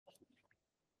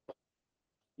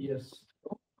Yes.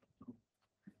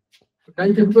 Good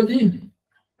night, everybody.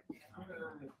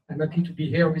 I'm happy to be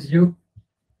here with you.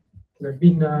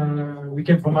 We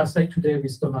came from Marseille today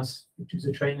with Thomas, which is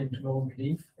a train, and tomorrow we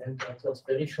leave. And it was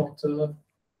a very short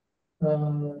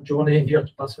journey here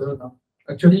to Barcelona.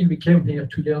 Actually, we came here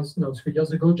 3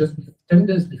 years ago, just 10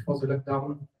 days before the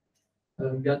lockdown.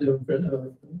 We had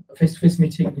a face-to-face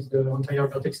meeting with the entire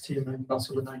Vert.x team in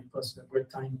Barcelona. It was a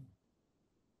great time.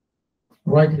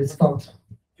 Right, let's start.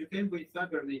 You came with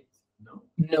Cybernet, no?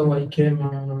 No, I came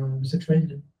with a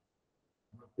train.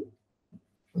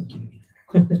 Okay.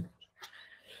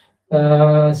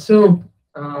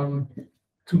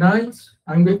 Tonight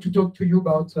I'm going to talk to you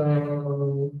about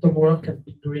some work I've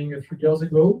been doing a few years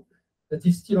ago that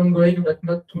is still ongoing, but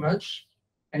not too much.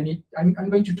 And I'm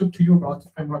going to talk to you about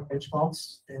framework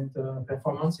benchmarks and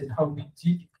performance and how we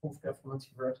did improve performance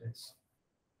in Vert.x.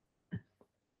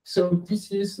 So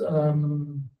this is,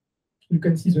 you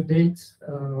can see the date,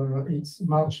 it's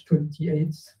March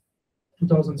 28th,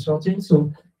 2013.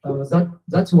 So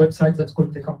that's a website that's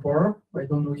called TechEmpower. I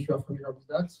don't know if you are familiar with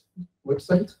that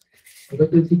website.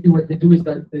 But basically what they do is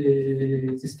that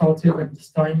they started at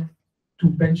this time to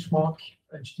benchmark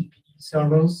HTTP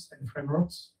servers and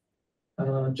frameworks,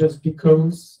 just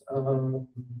because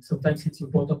sometimes it's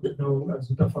important to know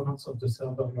the performance of the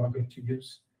server you are going to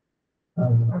use.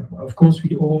 Of course,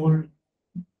 we all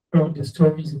heard the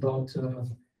stories about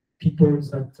people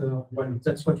that, well,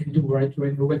 that's what you do, right?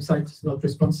 When the website is not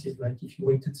responsive, like if you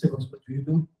waited seconds, what do you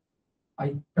do?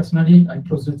 I personally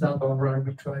close the tab or I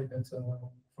retry, but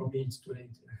for me it's too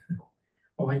late.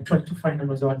 Or I try to find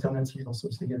another alternative or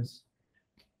something else.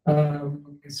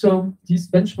 So this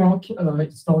benchmark,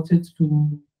 it started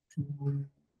to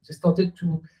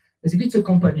basically it's a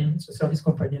company, it's a service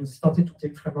company, and they started to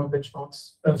take framework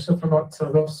benchmarks, framework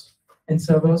servers, and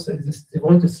they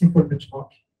wrote a simple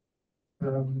benchmark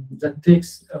that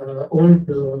takes all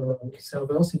the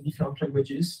servers in different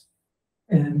languages,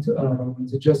 and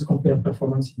they just compare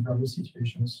performance in various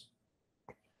situations.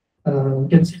 You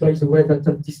can see, by the way, that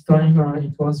at this time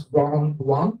it was round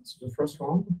 1, so the first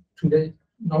round. Today,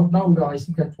 now we are, I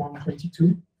think, at round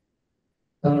 22.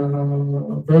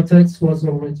 Vert.x was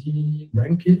already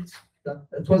ranked.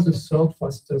 That was the third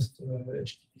fastest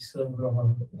HTTP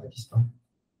server at this time.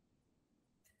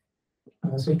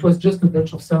 So it was just a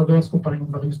bunch of servers comparing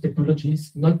various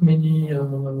technologies. Not many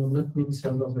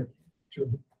servers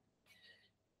actually.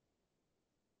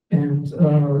 And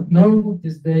now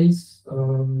these days,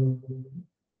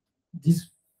 this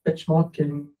benchmark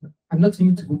I'm not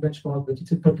saying it's a good benchmark, but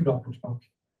it's a popular benchmark.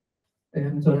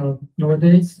 And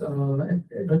nowadays,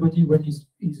 everybody, when he's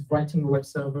writing a web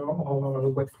server or a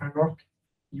web framework,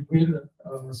 he will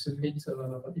submit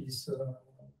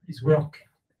his work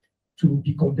to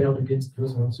be compared against the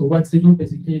other. So what they do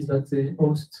basically is that they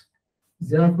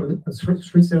have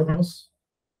 3 servers,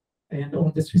 and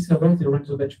on the 3 servers they run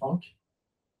the benchmark,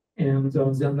 and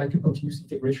they have like a continuous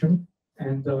integration,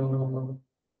 and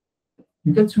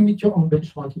you can submit your own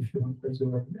benchmark if you want, by the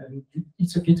way. And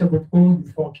it's a GitHub repo,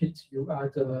 you fork it, you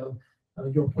add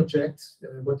your project,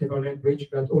 whatever language,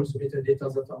 you add all the metadata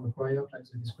that are required, like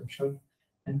the description.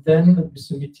 And then you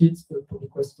submit it, the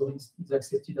request is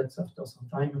accepted after some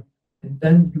time. And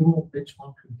then your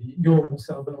benchmark will be, your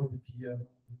server will be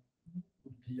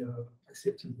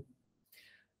accepted.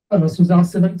 So there are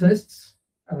 7 tests.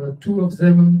 2 of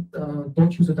them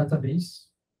don't use a database.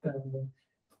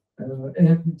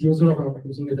 And the other are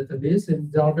using a database,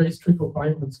 and there are very strict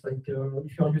requirements. Like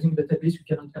if you are using a database, you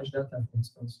cannot cache data, for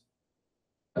instance.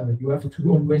 You have to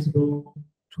always go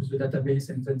to the database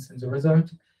and then send the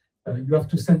result. You have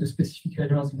to send the specific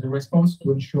errors in the response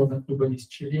to ensure that nobody is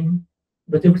cheating.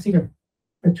 But everything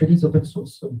actually is open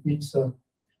source. So it means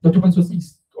not open source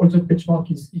is also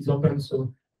benchmark is open,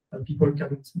 so people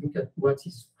can look at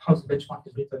how the benchmark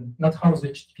is written, not how the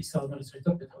HTTP server is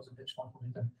written, but how the benchmark is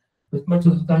written. But most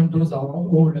of the time, those are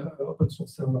all open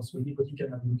source servers, so anybody can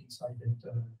have a look inside and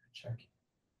check.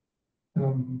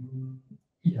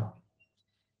 Yeah.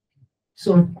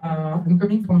 So I'm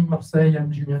coming from Marseille.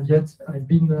 I'm Julien Viet. I've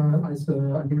been, as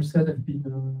Andrew said, I've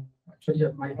been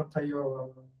actually my entire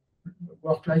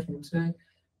work life, I would say.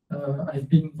 I've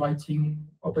been writing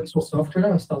open source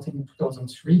software starting in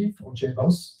 2003 for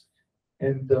JBoss,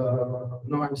 and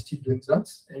now I'm still doing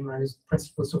that. I'm a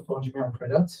principal software engineer after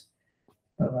that.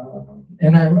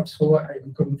 And I'm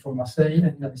coming from Marseille,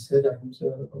 and as I said, I'm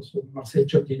also Marseille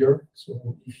job leader.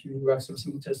 So if you have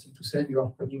something interesting to say, you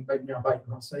are coming by nearby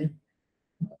Marseille.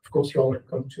 Of course, you are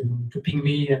welcome to ping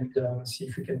me and see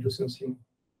if we can do something.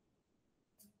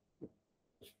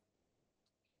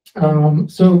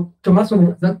 So Thomas,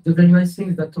 the very nice thing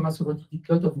is that Thomas already did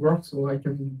a lot of work, so I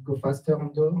can go faster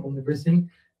on everything.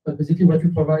 But basically, what we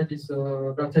provide is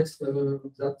Vert.x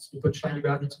that's the punchline we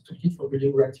added to toolkit for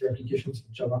building reactive applications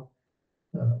in Java.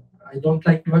 I don't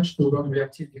like much the word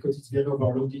reactive because it's very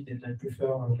overloaded, and I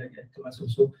prefer, like Thomas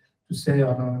also, to say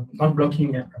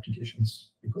non-blocking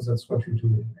applications because that's what we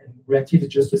do. And reactive is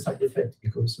just a side effect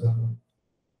because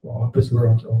well, a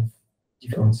buzzword of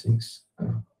different things.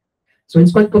 So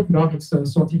it's quite popular. It's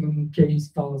sorting K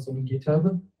stars on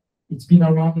GitHub. It's been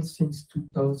around since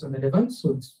 2011,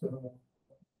 so it's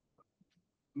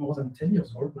more than 10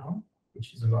 years old now,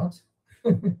 which is a lot.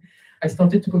 I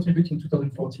started to contribute in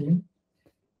 2014.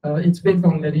 It's based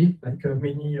on Nelly, like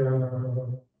many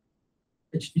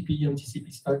HTTP and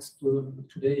TCP stacks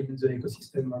today in the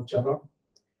ecosystem of Java.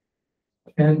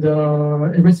 And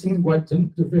everything what the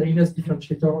very nice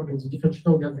differentiator, and the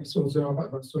differentiator we have with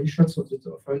other solutions so that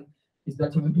often is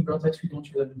that in Vert.x we don't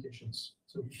use annotations.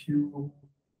 So if you,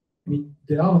 I mean,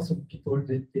 there are some people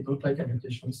that they don't like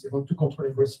annotations, they want to control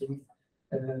everything,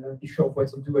 be sure of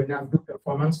what they do and have good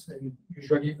performance, and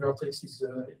usually Vert.x is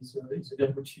a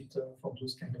very good fit for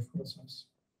those kind of persons.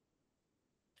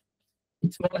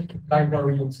 It's more like a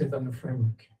library instead than a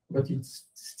framework, but it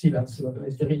still has a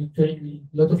very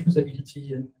lot of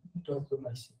usability and lots of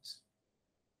nice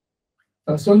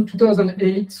things. So in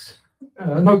 2008,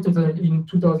 in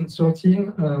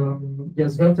 2013,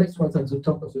 yes, Vert.x was at the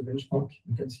top of the benchmark.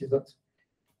 You can see that.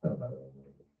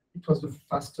 It was the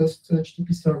fastest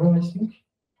HTTP server, I think,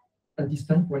 at this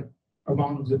time. Well,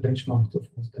 around the benchmark, of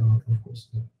course, there are, of course,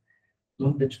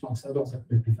 non-benchmark servers that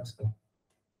will be faster.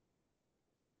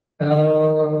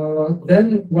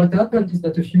 Then what happened is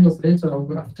that a few years later,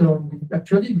 after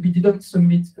we didn't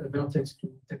submit Vert.x to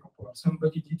TechEmpower.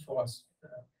 Somebody did for us.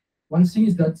 One thing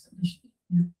is that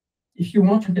if you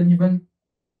want, you can even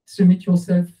submit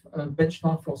yourself a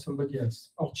benchmark for somebody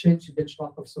else, or change the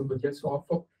benchmark of somebody else, or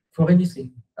for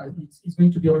anything. It's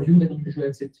going to be reviewed and usually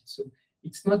accepted. So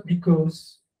it's not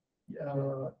because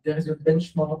there is a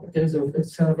benchmark, there is a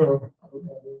server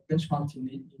benchmark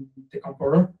in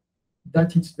TechEmpower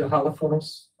that it's the hard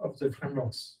force of the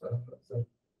frameworks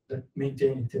that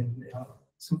maintain it. And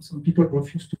some people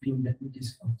refuse to be in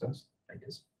these factors, I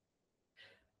guess.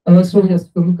 So yes,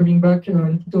 coming back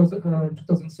in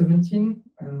 2017,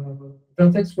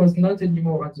 Vert.x was not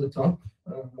anymore at the top.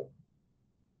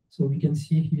 So we can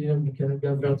see here, we have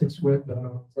Vert.x Web,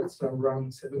 that's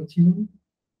around 17,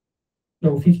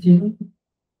 no, 15.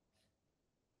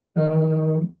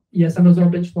 Yes, another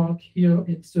benchmark here,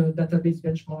 it's a database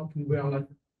benchmark. We were like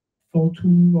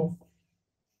 42 or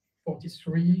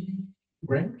 43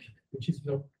 rank, which is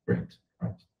not great,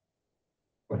 right?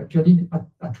 But actually,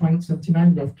 at rank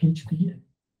 79, we have PHP, and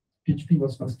PHP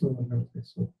was faster than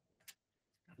Vert.x, so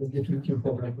that's definitely a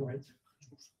problem, right?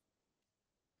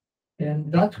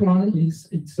 And that one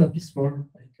it's a bit small,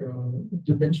 like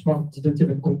the benchmark didn't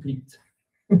even complete.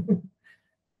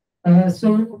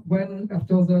 So when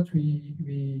after that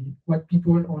what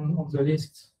people on the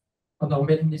list, on our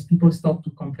mailing list, people start to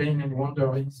complain and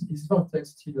wonder, is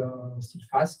Vert.x still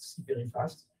fast, still very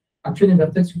fast? Actually, in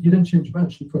Vert.x, we didn't change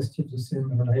much. It was still the same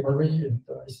library, and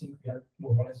I think we had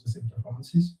more or less the same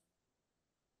performances.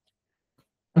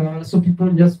 So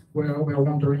people, yes, were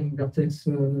wondering, Vert.x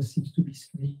seems to be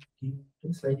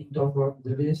sliding downward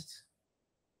the list.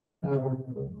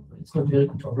 It's not very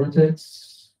good for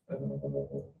Vert.x.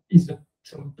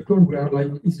 Some people were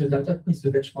like, is the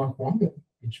benchmark wrong?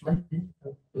 Which might be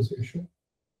a solution.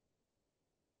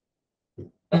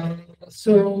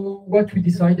 So what we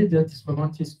decided at this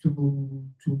moment is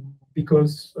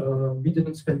because we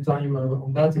didn't spend time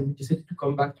on that, and we decided to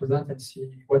come back to that and see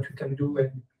what we can do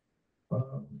and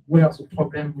where the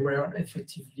problem were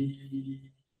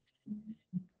effectively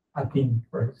happening.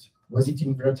 Right? Was it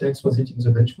in Vert.x? Was it in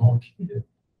the benchmark?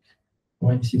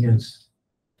 Or anything else?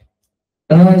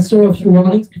 So a few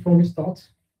warnings before we start.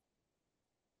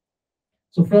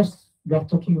 So first, we are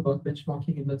talking about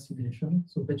benchmarking and not simulation.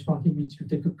 So benchmarking means you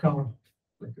take a car,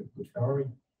 like a good Ferrari,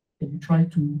 and you try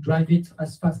to drive it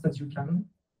as fast as you can.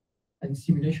 And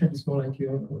simulation is more like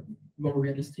more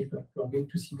realistic. Like you are going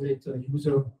to simulate a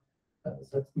user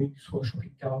that's going through a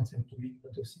shopping cart and doing a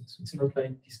lot of things. So it's not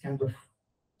like this kind of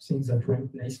things that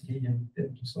rank nicely and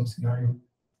do some scenario.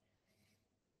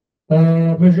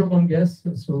 Measure one guess.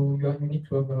 So you need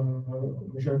to have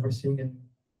measure everything, and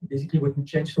basically when you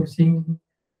change something,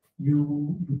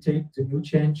 you take the new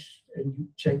change and you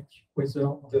check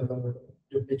whether the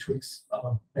metrics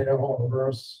are better or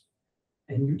worse,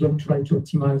 and you don't try to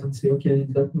optimize and say, okay,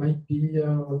 that might be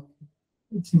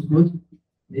it seems good,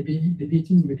 maybe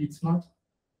it is, maybe it's not.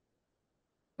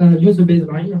 Use the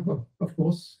baseline, of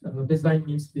course. Baseline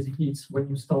means basically it's when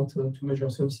you start to measure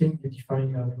something, you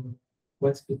define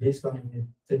what's the baseline, and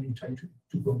then you try to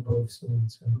go above. So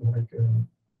it's more like a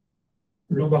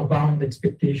lower bound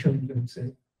expectation, you would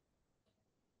say.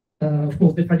 Of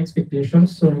course, define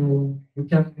expectations. So you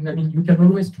can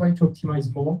always try to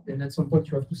optimize more, and at some point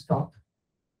you have to stop.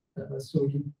 So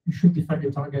you should define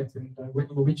your target, and when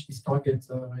you reach this target,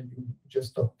 you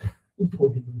just stop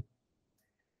improving.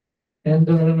 And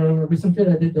recently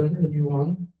I did a new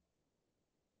one.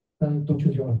 Don't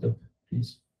use your laptop,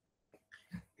 please.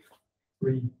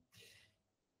 Really.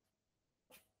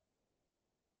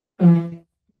 We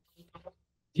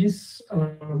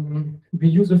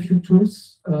use a few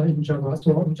tools in Java.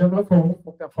 So in Java for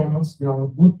performance, there are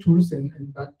good tools and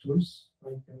bad tools.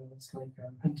 Like it's like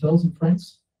hunters in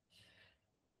France.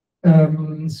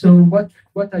 So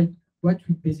what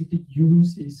we basically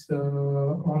use is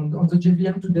on the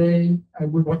JVM today, I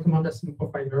would recommend Async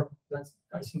Profiler. That's,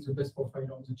 I think, the best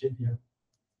profiler on the JVM.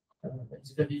 It's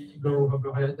very low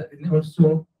overhead, and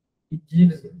also it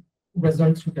gives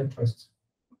results you can trust.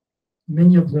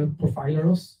 Many of the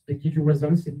profilers, they give you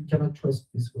results and you cannot trust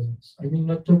these results. I will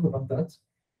not talk about that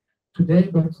today,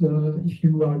 but if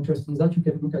you are interested in that, you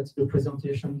can look at the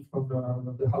presentation from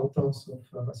the authors of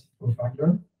Async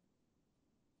Profiler.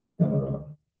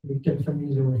 We can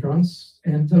find the reference.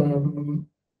 And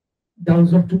there are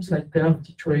other tools like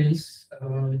perf, trace.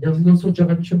 There's also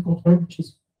Java Mission Control, which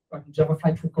is Java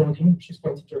flight recording, which is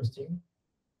quite interesting.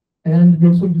 And we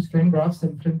also use flame graphs,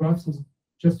 and flame graphs is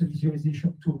just a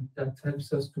visualization tool that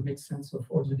helps us to make sense of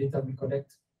all the data we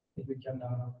collect, and we can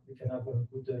have a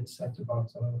good insight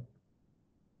about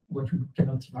what we can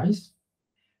optimize.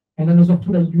 And another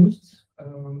tool I used,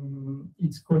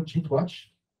 it's called JitWatch.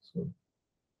 So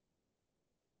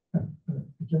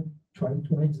we can try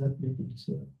to hide that, maybe it's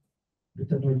a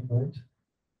bit annoying, right?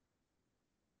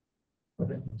 But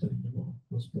I can tell you more.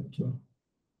 It's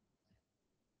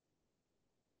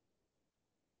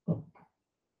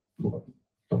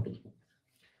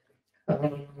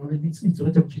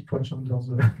written JitWatch under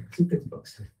the text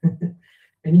box.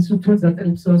 And it's a tool that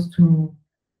helps us to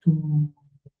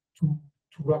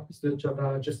work with the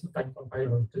Java just-in-time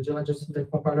compiler. The Java just-in-time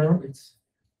compiler, it's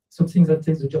something that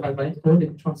takes the Java bytecode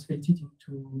and translates it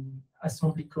into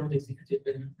assembly code executed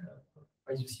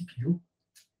by the CPU.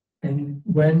 And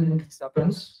when this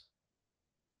happens,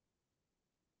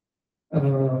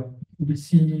 we'll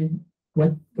see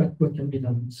what can be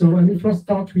done. So I will first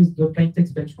start with the plain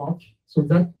text benchmark. So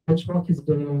that benchmark is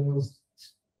the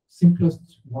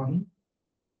simplest one.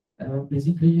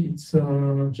 Basically, it's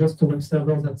just a web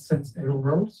server that sends hello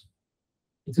world.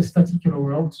 It's a static hello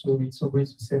world, so it's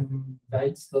always the same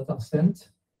bytes that are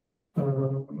sent.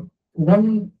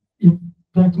 One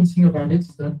important thing about it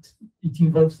is that it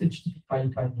involves HTTP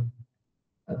pipelining.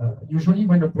 Usually,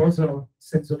 when a browser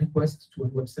sends a request to a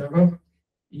web server,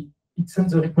 it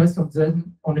sends a request and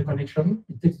then on a connection,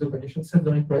 it takes the connection, sends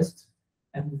the request,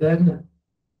 and then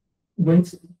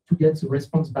waits to get the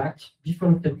response back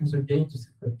before it can use again to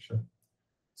set connection.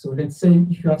 So let's say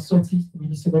if you have 30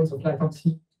 milliseconds of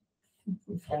latency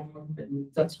and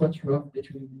that's what you have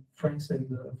between France and,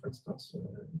 for instance,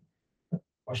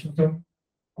 Washington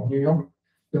or New York,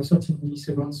 you have 30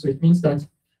 milliseconds. So it means that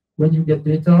when you get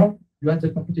data, you add the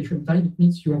computation time. It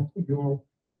means your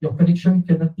connection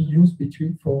cannot be used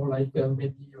for like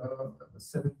maybe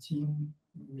 17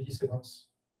 milliseconds,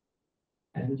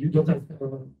 and you don't have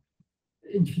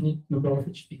infinite number of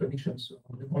HTTP connections. So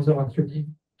the browser actually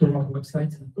toward the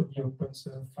website and only opens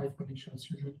 5 connections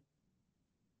usually.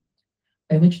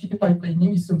 And HTTP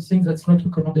pipelining is something that's not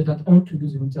recommended at all to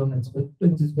use in internet, but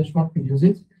in this benchmark we use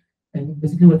it. And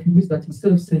basically what we do is that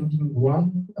instead of sending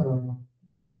one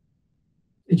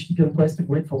HTTP request and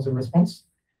wait for the response,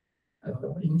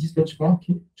 in this benchmark,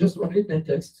 just only plain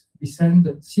text, we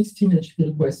send 16 HTTP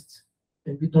requests,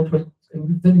 and we don't wait, and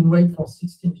we then wait for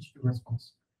 16 HTTP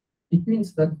responses. It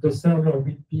means that the server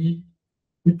will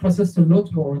process a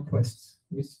lot more requests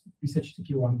with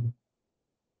HTTP 1,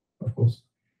 of course,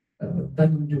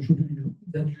 than usually.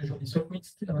 So it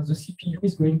means the CPU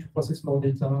is going to process more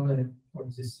data and all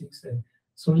these things. And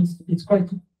so it's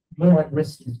quite more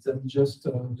aggressive than just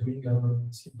doing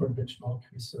a simple benchmark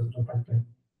with no pipeline.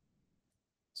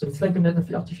 So it's like an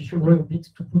artificial way a bit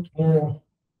to put more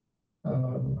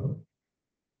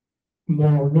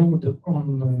load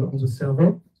on the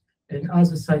server, and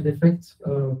as a side effect,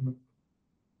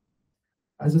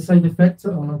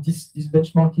 this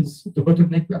benchmark is the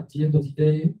bottleneck at the end of the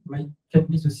day can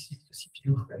be the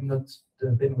CPU and not the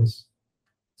bandwidth.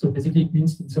 So basically, it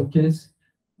means in some case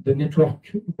the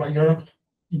network wire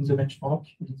in the benchmark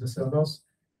in the servers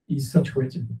is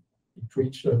saturated. It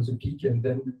reached the peak, and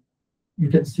then you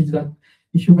can see that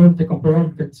if you go to TechEmpower,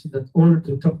 you can see that all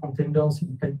the top containers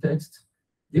in plain text,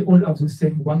 they all have the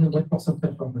same 100%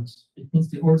 performance. It means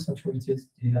they all saturated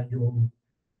the I/O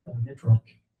network.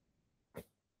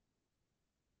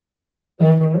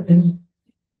 And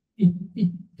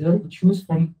it choose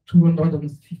from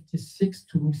 256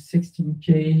 to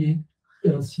 16K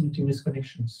simultaneous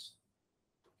connections.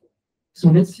 So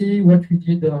let's see what we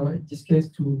did in this case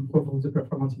to improve the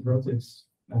performance in Vertex.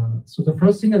 So the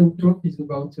first thing I will talk is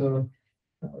about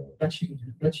batching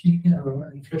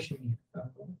and flushing.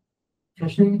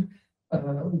 Flushing,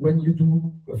 when you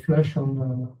do a flush on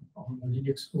a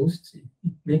Linux host,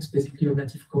 it makes basically a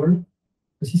native call,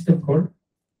 a system call,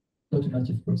 not a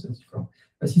native call,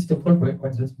 a system call, but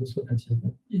that's also native.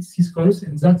 It's these calls,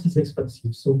 and that is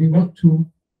expensive. So we want to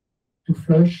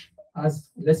flush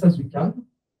as less as we can,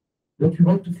 but we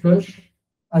want to flush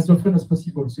as often as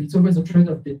possible. So it's always a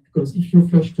trade-off, because if you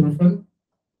flush too often,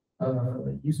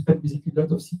 you spend basically a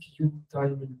lot of CPU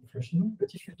time in flushing.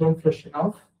 But if you don't flush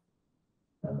enough,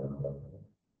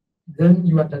 then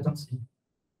you have latency,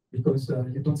 because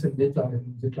you don't send data,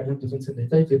 and the client doesn't send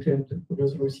data. If the client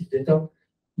doesn't receive data,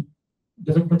 it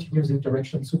doesn't continue the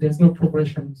interaction. So there's no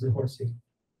progression in the whole thing.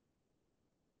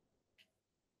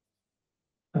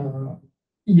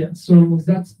 Yeah, so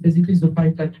that's basically the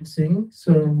pipeline thing.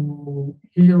 So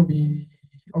here we,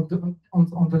 on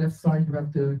the left side, we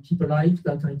have the keep alive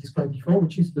that I described before,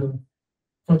 which is the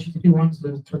for HTTP one's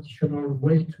the traditional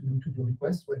way to do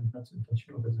requests, well, not the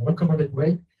traditional, but the recommended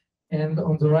way. And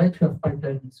on the right, we have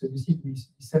pipelining. So you see, we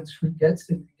send 3 gets,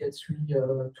 and we get 3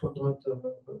 200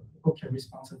 OK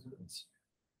responses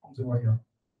on the wire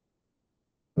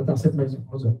that are set by the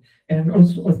browser. And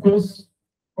also, of course,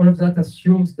 all of that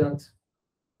assumes that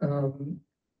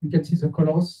you can see the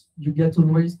colors. You get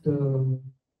always the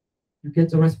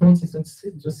responses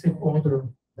in the same order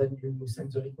that you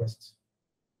send the requests.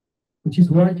 Which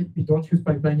is why we don't use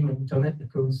pipelining on internet,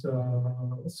 because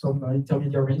some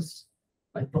intermediaries,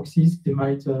 like proxies, they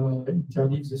might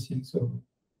interleave the thing. So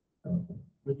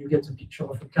when you get a picture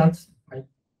of a cat, it might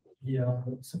be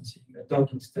something, a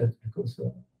dog instead, because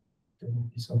there will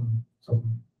be some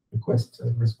request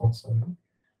and response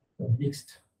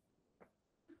mixed.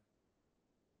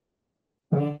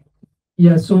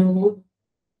 Yeah, so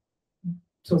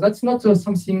that's not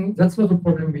something, that's not a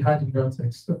problem we had in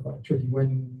Vertex, actually,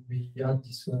 when we had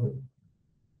this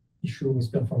issue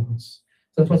with performance.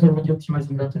 That was already optimized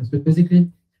in Vertex. But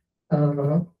basically,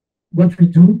 what we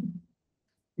do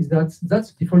is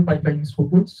that's default pipeline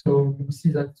throughput. So you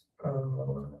see that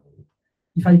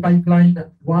if I pipeline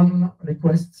 1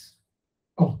 request,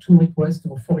 or 2 requests,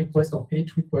 or 4 requests, or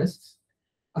 8 requests,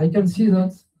 I can see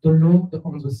that the load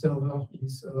on the server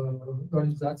is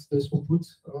that's the throughput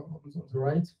on the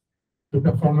right. The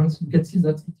performance, you can see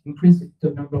that it increases the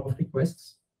number of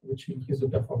requests, which increase the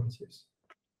performances.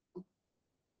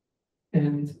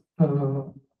 And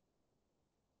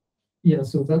yeah,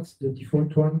 so that's the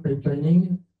default one,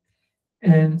 pipelining.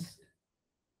 And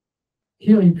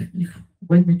here, if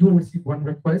when we do receive 1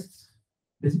 request,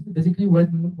 basically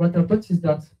what happens is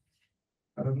that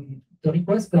the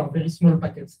requests are very small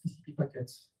packets, TCP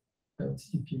packets,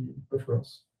 TCP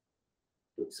buffers.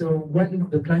 So when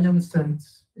the client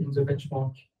sends in the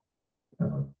benchmark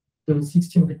the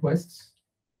 16 requests,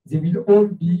 they will all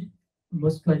be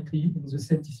most likely in the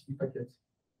same TCP packet.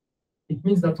 It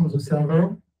means that on the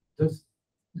server, the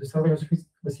server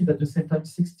receives at the same time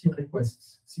 16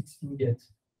 requests, 16 get.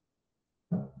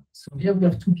 So here we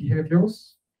have 2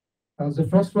 behaviors. The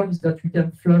first one is that we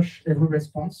can flush every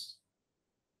response.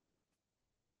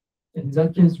 In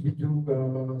that case, we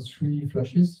do 3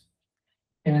 flushes.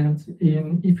 And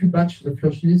if we batch the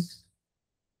flushes,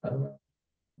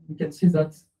 we can see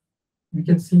that we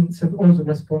can send all the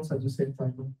response at the same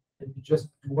time. And we just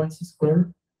do 1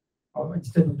 syscall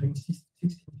instead of doing 16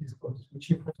 syscalls, which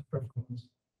improves performance.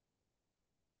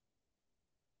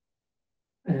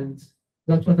 And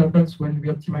that's what happens when we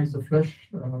optimize the flush.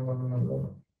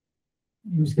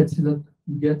 You can see that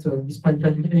you get this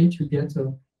pipeline 8, you get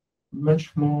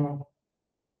much more,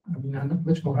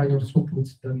 much more higher throughput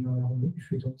than if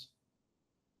we don't.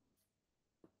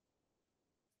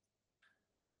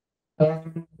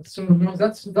 So no,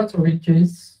 that's a real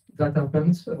case that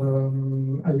happens. I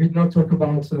will not talk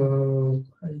about.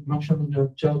 I mentioned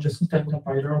the just-in-time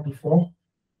compiler before,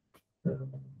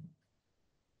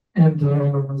 and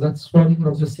that's one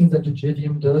of the things that the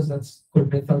JVM does. That's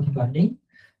called method inlining.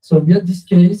 So we had this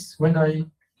case when I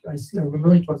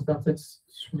remember it was Vertex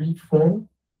 3.4.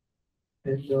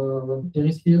 And there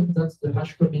is here, that's the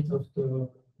hash commit of the,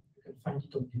 you can find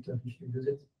it on GitHub if you use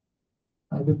it.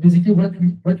 But basically,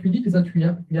 what we did is that we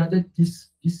added this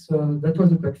that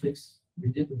was a bug fix we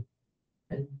did,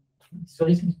 and so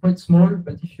it's quite small.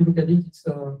 But if you look at it, it's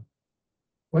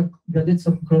what we added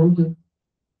some code,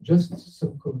 just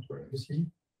some code, obviously,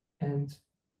 and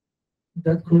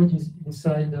that code is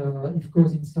inside if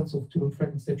code instance of tool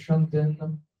frame exception, then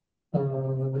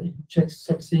it checks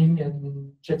something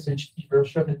and checks the HTTP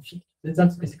version, and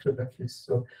that's basically a bug fix.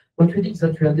 So what we did is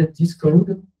that we added this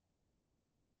code.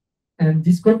 And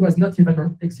this code was not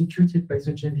even executed by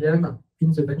the JVM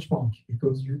in the benchmark,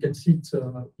 because you can see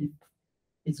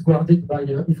it's guarded by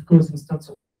if cause instance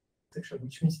of section,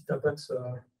 which means it happens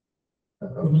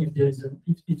only if there is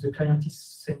if the client is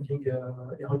sending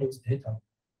erroneous data,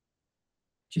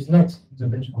 which is not the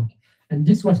benchmark. And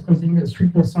this was causing a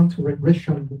 3%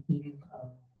 regression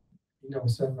in our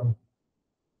server.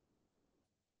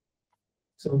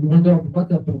 So we wonder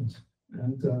what happened.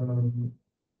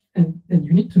 And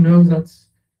you need to know that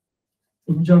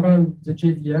in Java, the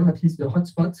JVM, at least the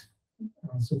hotspot,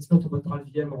 so it's not about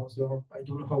RVM or the, I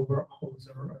don't know how the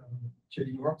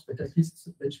JVM works, but at least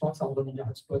benchmarks are running a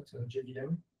hotspot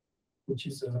JVM, which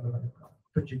is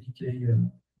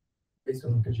OpenJDK based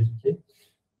on OpenJDK.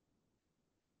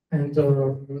 And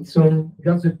so we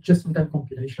have the just-in-time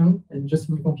compilation, and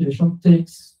just-in-time compilation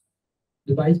takes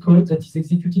the bytecode that is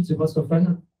executed the most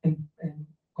often and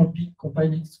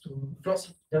compile it to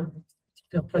first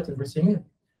interpret everything,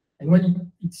 and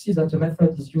when it sees that the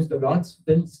method is used a lot,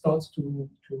 then it starts to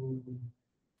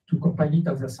compile it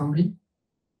as assembly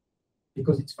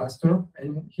because it's faster.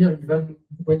 And here, even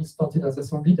when it started as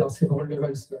assembly, there are several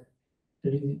levels.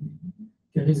 There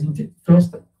is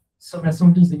first some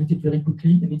assembly is emitted very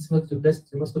quickly, and it's not the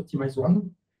most optimized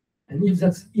one. And if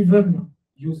that's even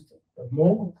used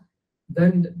more,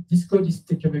 then this code is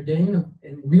taken again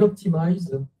and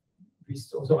re-optimized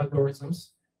with other algorithms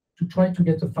to try to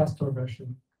get a faster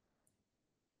version.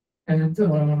 And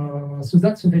so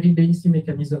that's a very basic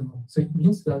mechanism. So it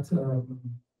means that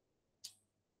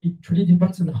it really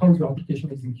depends on how your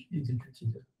application is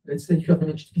executed. Let's say if you have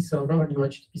an HTTP server, and your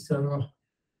HTTP server,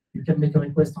 you can make a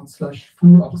request on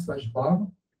 /foo or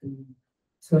 /bar. And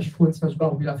 /foo and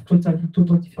 /bar will have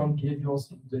total different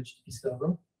behaviors in the HTTP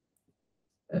server.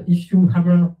 If you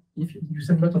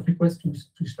send a lot of requests to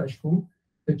 /foo,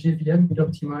 the JVM will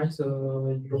optimize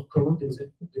your code and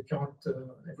the current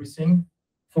everything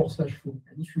for /foo.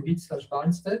 And if you read /bar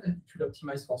instead, it will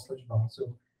optimize for /bar.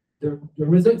 So the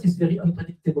result is very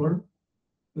unpredictable.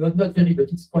 Not very,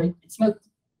 but it's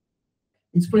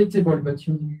predictable, but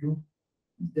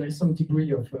there is some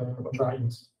degree of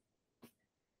variance.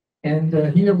 And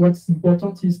here, what's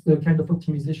important is the kind of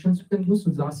optimizations you can do. So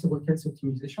there are several kinds of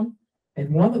optimization, and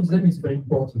one of them is very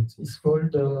important. It's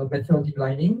called method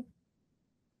inlining.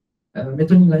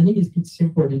 Method inlining it's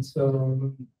simple. It's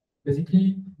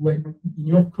basically when in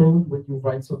your code, when you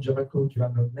write some Java code, you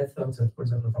have a method that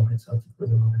calls another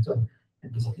method,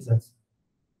 and basically that's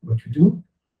what you do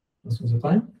most of the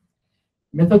time.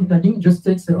 Method inlining just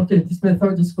takes, okay, this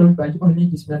method is called by only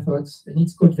these methods, and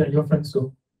it's called very often.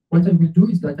 So what I will do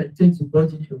is that I take the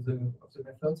body of the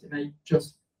method and I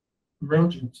just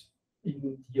merge it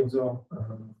in the other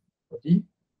body,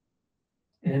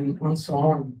 and so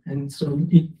on. And so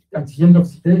at the end of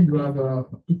the day, you have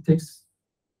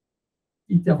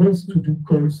it allows to do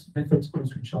calls, methods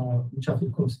calls, which are the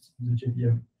costs in the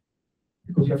JVM,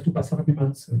 because you have to pass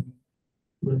arguments and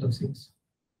a lot of things.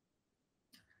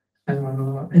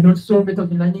 And also,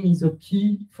 method inlining is a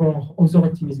key for other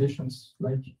optimizations.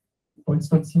 Like, for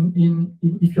instance,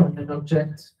 if you're in an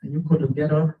object and you call a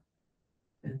getter,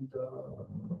 and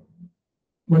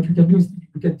what you can do is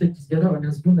you can take this getter, and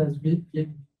as soon as we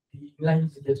inline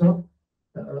the getter,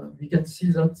 we can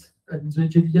see that in the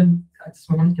JVM at this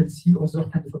moment, you can see other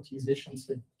kind of optimizations.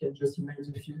 Like you can just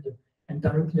inline the field and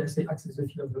directly access the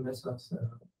field of the methods. You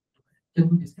can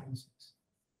do these kind of things.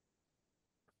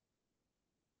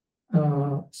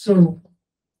 So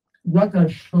what I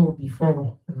showed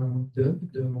before,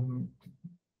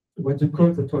 what the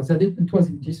code that was added, it was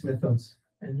in these methods.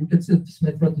 And you can see that this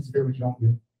method is very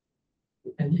long.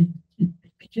 And it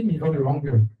became even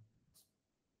longer.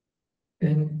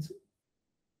 And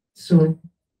so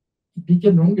it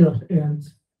became longer. And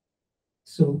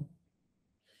so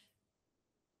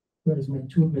where is my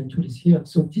tool? My tool is here.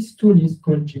 So this tool is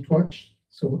called JITwatch.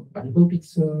 So I hope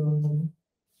it's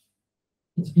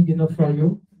big enough for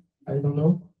you. I don't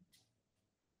know.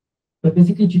 But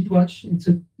basically, JITwatch,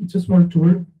 it's a small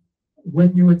tool.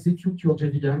 When you execute your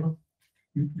JVM,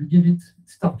 you give it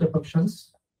startup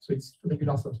options. So it's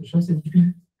regular startup options, and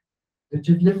the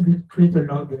JVM will create a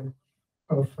log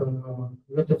of a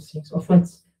lot of things, of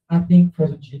what's happening for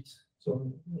the JIT. So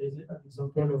here's an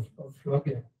example of log.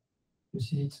 You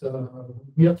see it's a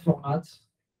weird format.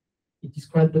 It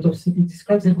describes it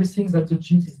describes everything that the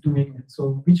JIT is doing.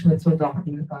 So which methods are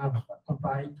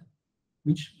compiled,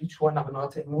 which one are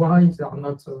not, and why they are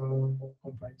not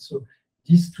compiled. So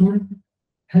this tool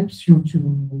helps you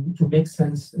to make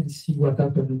sense and see what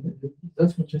happened.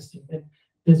 That's interesting. And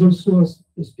there's also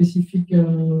a specific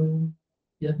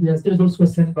yes, there's also a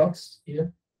sandbox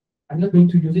here. I'm not going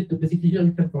to use it, but basically here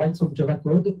you can write some Java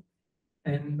code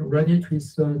and run it with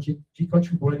Gcode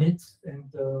should run it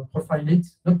and profile it,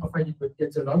 not profile it, but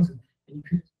get the logs. And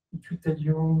it will tell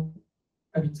you,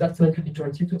 I mean, that's like an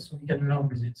iterative, so we can learn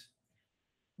with it.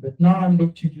 But now I'm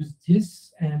going to use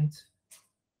this, and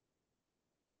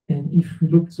if we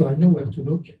look, so I know where to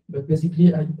look, but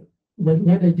basically when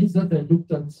I did that, I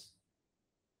looked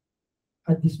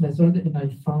at this method and I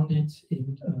found it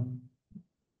in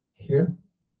here.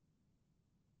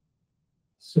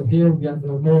 So here we have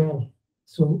more.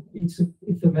 So it's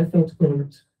a method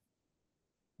called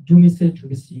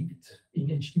doMessageReceived in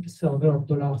HTTP server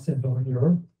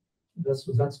 $server. That's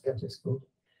Vert.x code.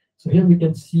 So here we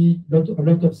can see a lot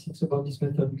of things about this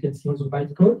method. You can see also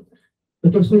bytecode,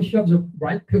 but also if you have the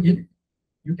right plugin,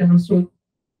 you can also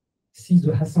see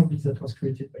the assembly that was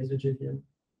created by the JVM.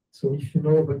 So if you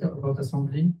know about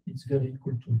assembly, it's very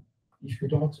cool too. If you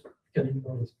don't, you can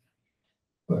ignore it.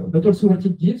 But also what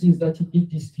it gives is that it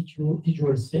gives this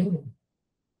visual thing.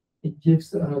 It gives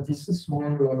this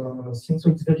small thing, so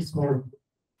it's very small.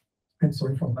 I'm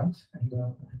sorry for that. And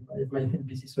I have my hand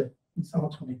busy, so it's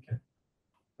hard to make.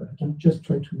 But I can just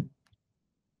try to.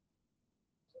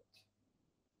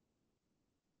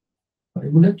 I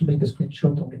would like to make a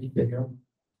screenshot or make it bigger.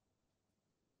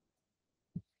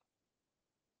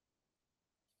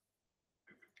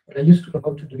 But I used to know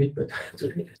how to do it, but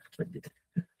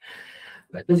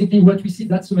But basically, what we see,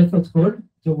 that's the method call,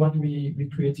 the one we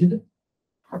created.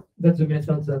 That's the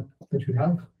method that we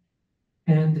have.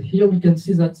 And here we can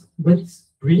see that when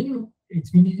it's green,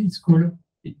 it means it's cool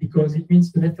because it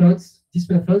means the methods, this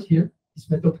method here, this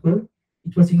method call,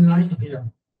 it was in line here.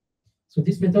 So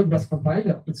this method was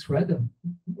compiled, it's red.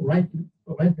 Red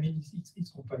means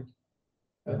it's compiled.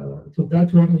 So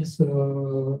that one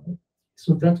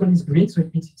is green, so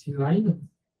it means it's in line.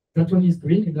 That one is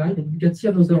green in line, and you can see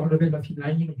another level of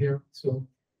inlining here. So,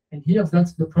 and here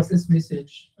that's the process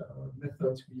message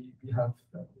method we have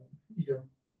here,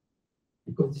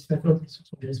 because this method is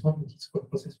also very small, but it's called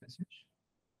process message.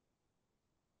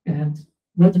 And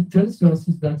what it tells us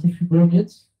is that if you run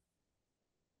it,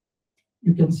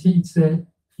 you can see it's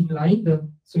inlined,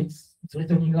 so it's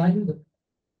written inlined,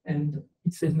 and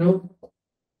it says no.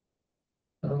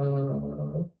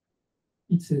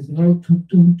 It says no to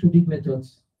two big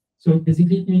methods. So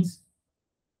basically it means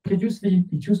previously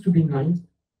it used to be inlined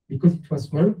because it was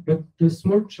small, but the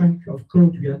small chunk of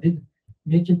code we added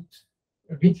make it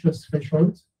reach a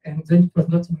threshold, and then it was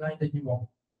not inlined anymore.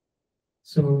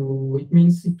 So it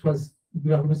means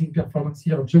we are losing performance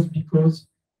here just because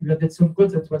we added some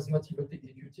code that was not even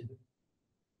executed.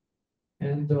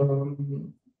 And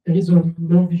there is a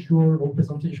more visual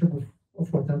representation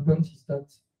of what happened is that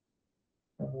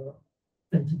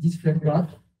this flame graph.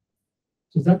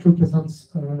 So that represents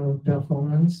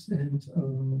performance, and is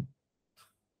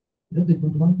that the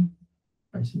good one?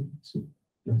 I see. So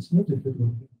that's not the good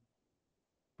one.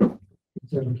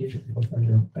 It's the allocation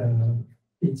profile.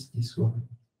 It's this one.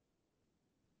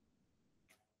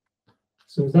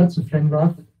 So that's a flame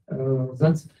graph.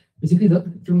 That's basically that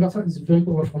flame graph is a very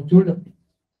powerful tool.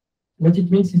 What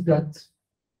it means is that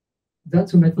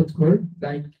that's a method call.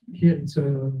 Like here, it's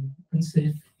a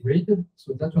unsafe read.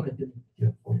 So that one I did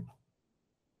here for you.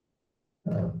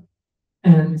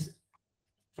 And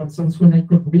for instance, when I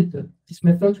call read, this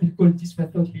method, we call this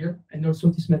method here, and also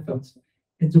this method.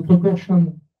 And the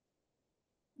proportion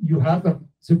you have,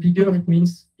 the bigger it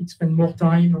means it spends more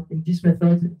time in this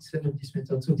method instead of this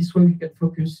method. So this way we can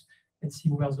focus and see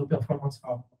where the performance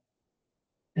are.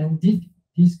 And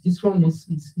this one is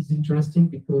interesting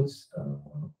because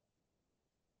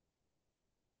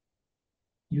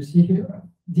you see here,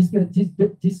 this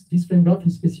flame graph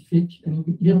is specific,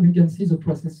 and here we can see the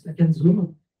process. I can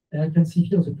zoom, and I can see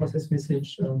here the process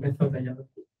message method I have.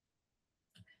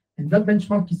 And that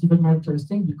benchmark is even more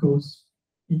interesting because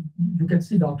you can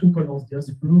see there are two colors. There's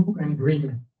blue and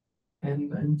green.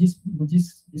 And this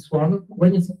one,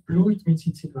 when it's blue, it means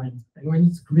it's in line. And when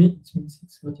it's green, it means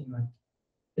it's not in line.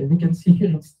 And we can see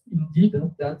here it's indeed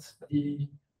that the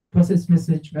process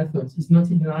message method is not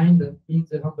in line in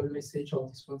the humble message of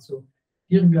this one. So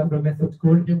here we have a method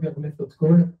call, here we have a method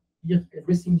call, here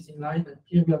everything is in line, and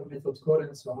here we have a method call,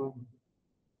 and so on.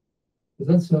 So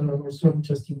that's also an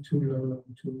interesting tool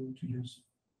to use.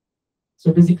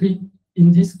 So basically,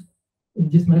 in these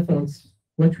methods,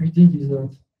 what we did is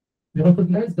that we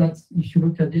recognize that if you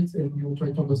look at it and you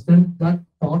try to understand that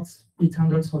part, it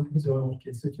handles only the error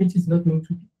case. So it means it's not going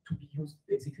to be used,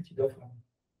 executed offline.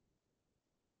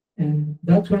 And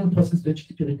that one processes the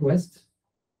HTTP request.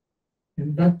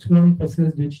 And that one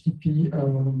processes the HTTP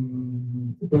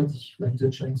body, like the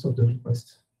chunks of the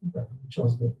request, which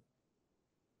was the.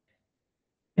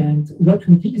 And what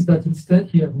we did is that instead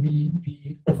here we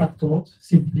refactored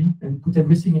simply and put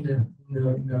everything in the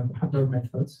handle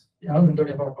methods, handle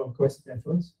error request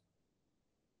methods.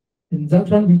 And that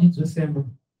one we did the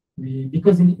same.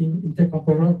 Because in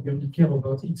TechEmpower we only care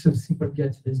about it's a simple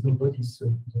get, there's no bodies, so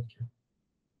we don't care.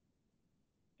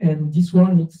 And this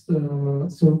one, it's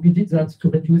so we did that to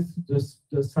reduce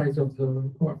the size of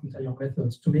the entire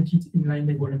methods to make it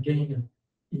inlineable again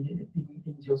in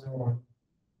the other one.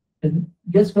 And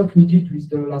guess what we did with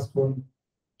the last one,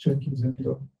 chunk in the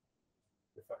middle?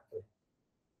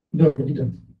 No, we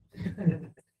didn't.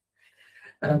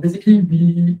 Basically,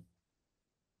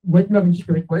 when you have an HTTP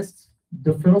request,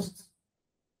 the first,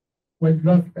 when you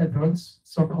have events,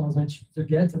 some are the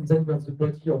get, and then you have the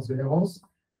body or the errors.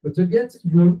 But the get,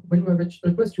 when you have a HTTP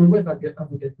request, you always have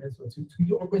a get method. So it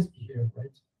will always be here,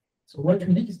 right? So what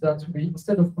we did is that we,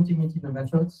 instead of putting it in a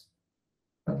method,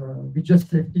 we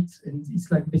just left it, and it's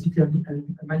like basically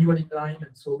a manual inline,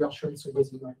 and so we are sure it's always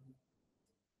inline.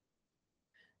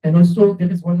 And also, there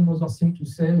is one other thing to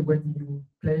say when you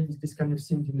play with this kind of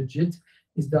thing in the JIT,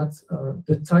 is that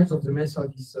the type of the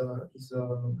method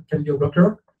can be a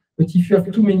blocker. But if you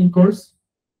have too many calls,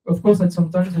 of course, at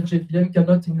sometimes the JVM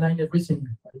cannot inline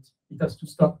everything, right? It has to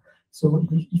stop. So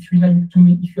if you have too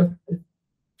many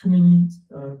too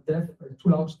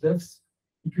large defs,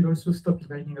 it will also stop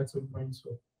inlining at some point.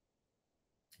 So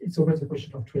it's always a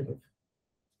question of trade-off.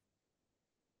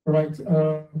 All right.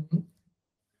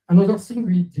 Another thing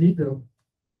we did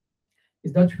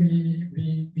is that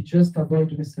we just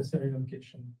avoid necessary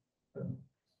allocation.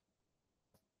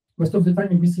 Most of the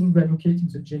time, everything we allocate in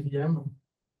the JVM.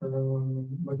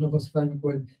 Well,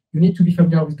 you need to be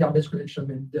familiar with garbage collection,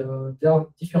 and there are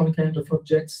different kinds of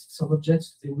objects. Some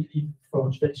objects they will live for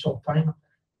a very short time,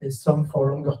 and some for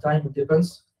a longer time. It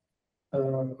depends.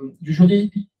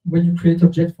 Usually, when you create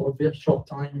object for a very short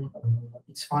time,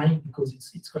 it's fine because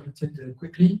it's collected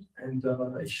quickly and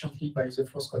efficiently by the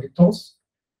first collectors.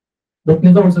 But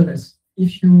nevertheless,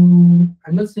 I'm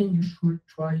not saying you should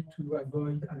try to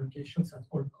avoid allocations at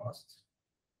all costs.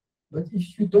 But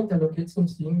if you don't allocate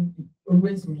something, it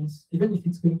always means, even if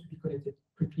it's going to be collected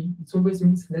quickly, it always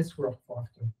means less work for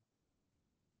after.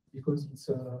 Because it's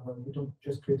you don't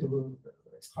just create a little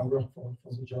extra work for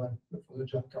the Java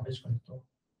garbage collector.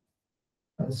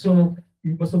 So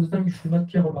most of the time you should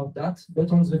not care about that, but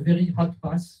on the very hard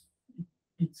path,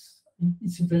 it's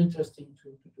very interesting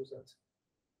to do that.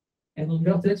 And in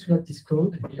Vert.x we have this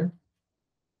code here,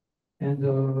 and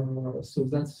so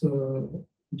that's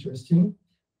interesting.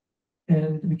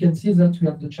 And we can see that we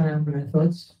have the child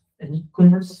methods, and it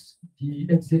calls the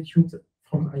execute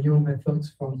from IO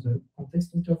methods from the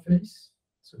context interface.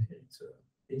 So here it's a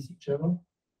basic Java.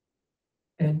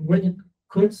 And when it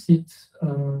calls it,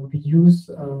 we use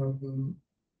a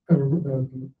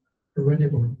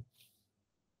runnable.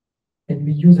 And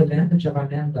we use a Java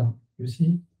lambda, you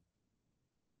see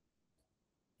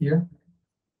here.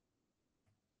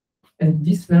 And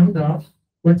this lambda,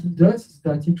 what it does is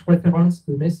that it references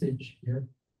the message here.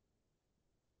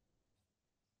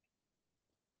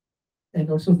 And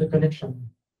also the connection.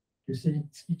 You see,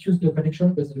 it uses the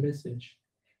connection with the message.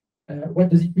 What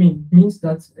does it mean? It means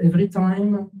that every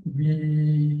time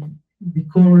we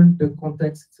call the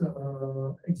context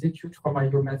execute from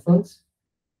IO methods,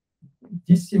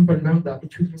 this simple lambda,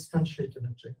 it will instantiate an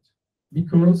object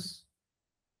because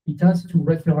it has to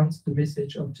reference the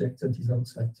message object that is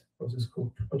outside of the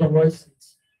scope. Otherwise,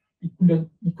 it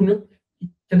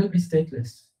cannot be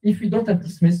stateless. If we don't have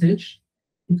this message,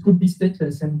 it could be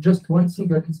stateless, and just one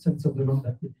single instance of the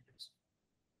lambda could be used.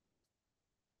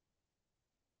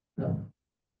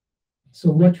 So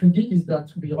what we did is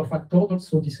that we refactored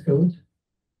also this code,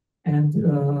 and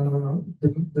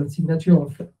the signature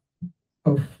of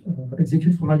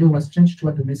execute from IO was changed to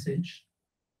add a message.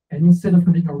 And instead of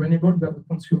having a runnable, we have a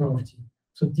consumer of T.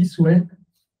 So this way,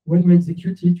 when you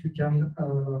execute it, you can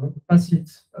pass it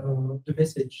the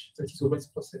message that is always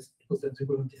processed, because that's the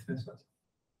goal of this method.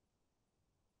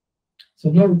 So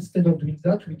now, instead of doing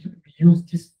that, we use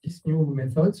this new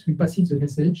method. We pass it the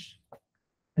message.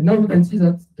 And now we can see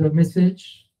that the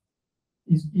message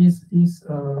is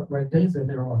well, there is an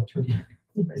error actually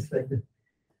in my slide.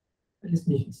 Let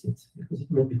me fix it because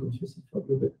it might be confusing for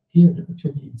you. But here,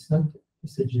 actually, it's not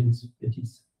messages, it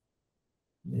is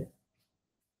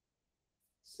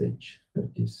message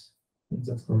like this. And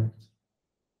that's correct.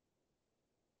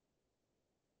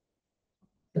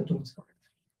 That one is correct.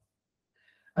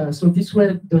 So this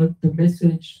way, the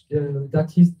message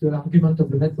that is the argument of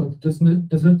the method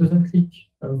doesn't click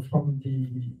from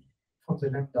the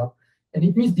lambda, and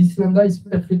it means this lambda is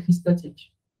perfectly static.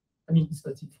 I mean,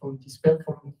 static from this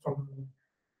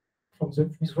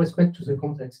with respect to the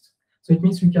context. So it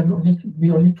means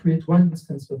we only create one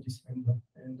instance of this lambda,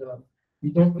 and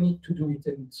we don't need to do it.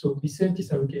 And so we save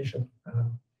this allocation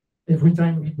every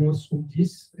time we go through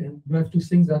this, and you have to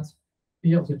think that.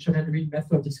 Here, the channel read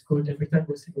method is called every time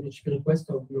we receive an HTTP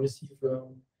request or we receive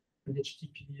an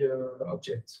HTTP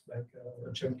object, like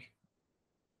a chunk.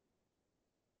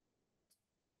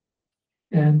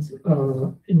 And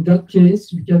in that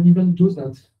case, we can even do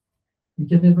that. We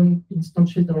can even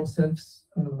instantiate ourselves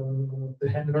the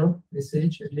handler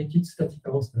message and make it static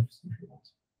ourselves if you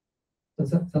want. So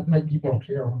that might be more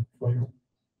clear for you.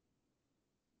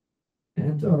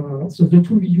 And so the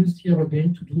tool we used here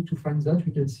again to find that,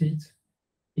 we can see it.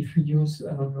 If we use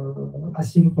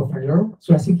async profiler,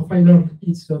 so async profiler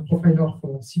is a profiler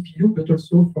for CPU, but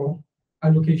also for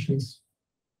allocations.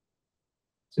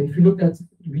 So if you look at,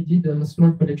 we did a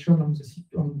small collection on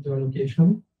the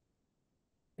allocation,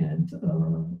 and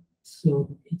so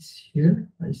it's here,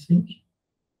 I think.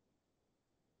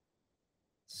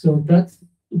 So that's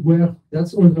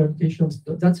all the allocations.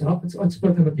 That's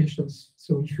hotspot allocations.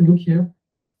 So if you look here.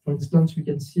 For instance, we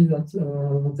can see that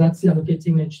that's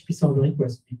allocating HTTP server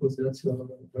request because that's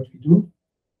what we do.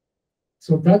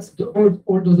 So that's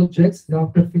all those objects. They are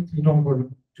perfectly normal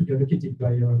to be allocated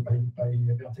by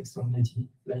Vert.x on native.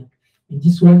 Like in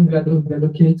this one, we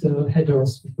allocate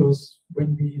headers because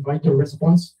when we write a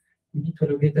response, we need to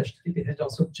allocate HTTP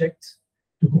headers object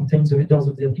to contain the headers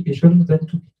of the application, then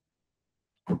to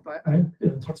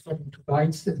transfer into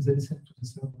bytes and then send to the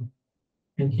server.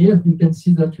 And here you can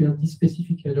see that we have this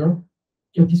specific header,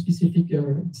 this specific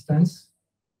instance.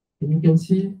 And you can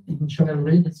see in channel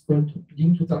read it's called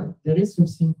link to time. There is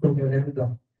something called a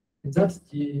lambda. And that's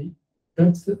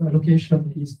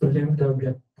allocation is the lambda we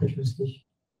had previously.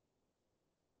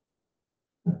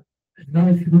 And now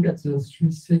if you look at the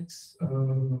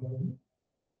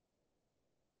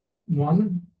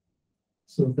 3.6.1,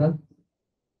 so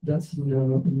that's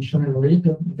in channel read,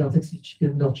 Vert.x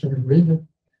under channel read.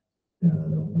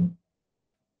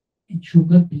 It should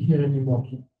not be here anymore.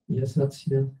 Yes, that's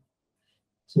here.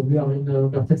 So we are in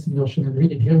Vert.x inertial and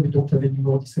read, and here we don't have any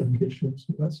more disallocation.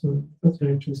 So that's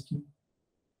very interesting.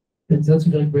 And that's a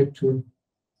very great tool.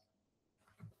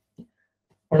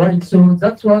 All right, so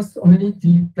that was only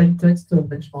the plain text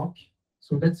benchmark.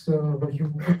 So let's review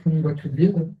quickly what we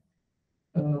did.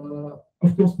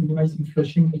 Of course, minimizing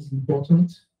flashing is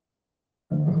important.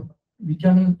 We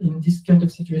can, in this kind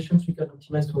of situations, we can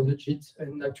optimize for the JIT.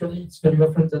 And actually, it's very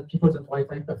often that people that write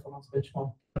high-performance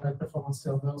benchmark, high-performance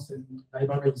servers and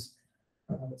libraries,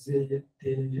 they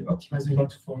optimize a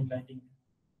lot for inlining.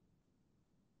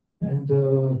 And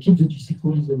keep the GC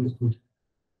cool is always good.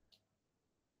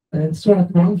 And so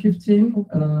at 1.15,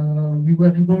 we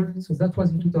were able, so that was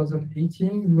in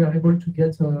 2018, we were able to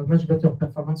get much better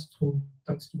performance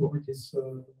thanks to all these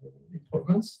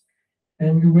improvements.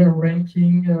 And we were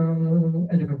ranking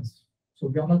 11th. So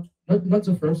we are not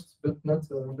the first, but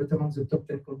among the top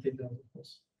 10 containers, of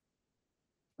course.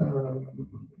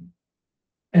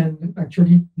 And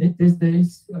actually, these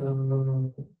days,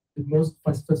 the most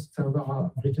fastest server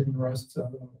are written in Rust.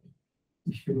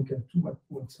 If you look at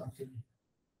what's happening.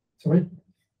 Sorry.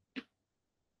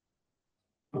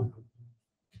 All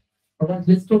right,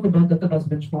 let's talk about database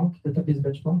benchmarks.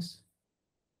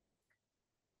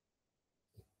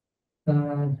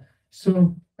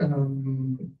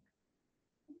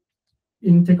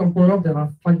 In TechEmpower, there are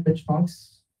 5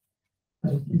 benchmarks.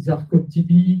 These are called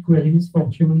DB, queries,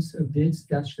 fortunes, updates,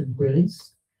 cache, and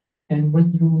queries. And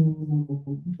when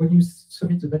you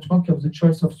submit the benchmark, you have the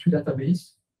choice of 3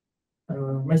 databases: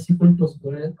 MySQL,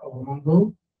 Postgres, or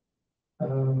Mongo.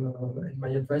 And my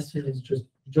advice here is just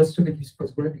select this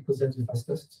Postgres because that's the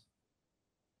fastest,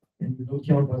 and you don't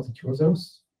care about the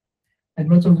others. And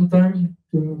most of the time,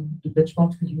 the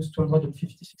benchmark will use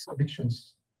 256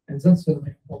 connections. And that's a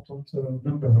very important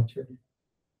number, actually.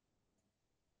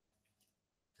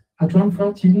 At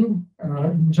 1.14,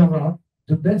 in Java,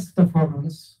 the best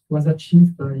performance was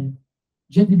achieved by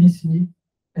JDBC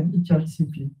and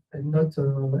ECP, and not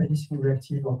anything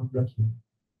reactive or non-blocking.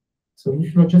 So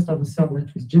if you just have a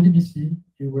servlet with JDBC,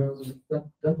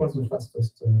 that was the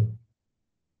fastest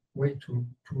way to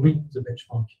read the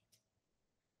benchmark.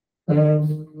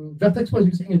 Vert.x was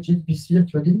using a gBC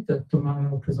actually that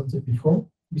Thomas presented before,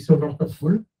 with overcut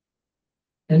full.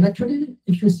 And actually,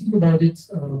 if you think about it,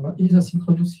 is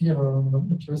asynchronous here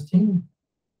interesting?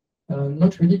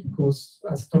 Not really, because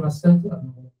as Thomas said,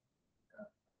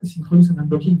 asynchronous and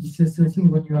unblocking, this is something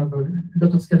when you have a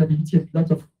lot of scalability and a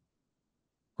lot of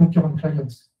concurrent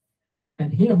clients.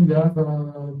 And here we have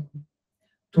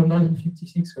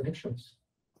 256 connections.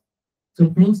 So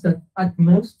it means that at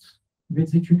most, we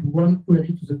execute one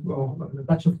query to the, or a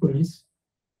batch of queries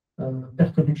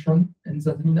per connection, and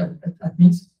that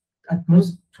means at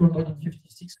most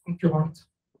 256 concurrent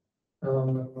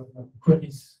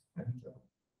queries. And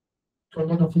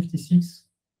 256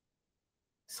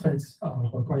 threads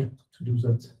are required to do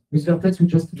that. With Vert.x, we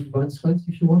just do one thread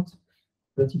if you want,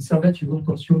 but in Servlet, you will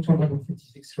consume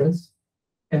 256 threads.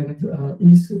 And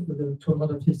is the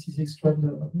 256 thread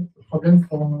a problem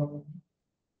for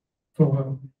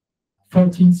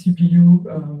 14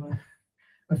 CPU,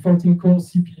 a 14 core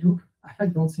CPU? I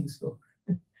don't think so.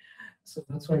 So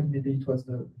that's why maybe it was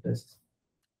the best.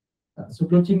 So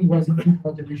blocking was indeed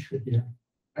not an issue here.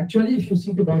 Actually, if you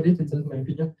think about it, it's my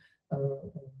opinion,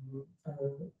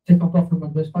 TechEmpower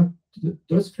Framework Benchmark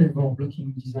does favor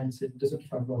blocking designs. It doesn't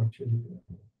favor actually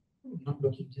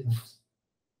non-blocking designs.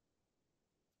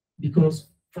 Because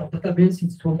for database,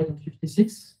 it's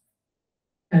 256,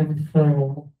 and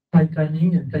for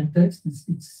pipelining and plain text, it's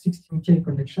 16K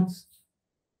connections,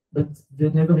 but they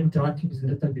never interact with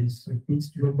the database. So it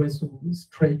means you always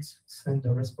straight send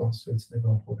a response, so it's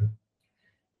never a problem.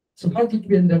 So how did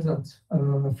we handle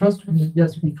that? First,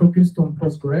 we focused on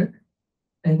Postgre,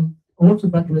 and all the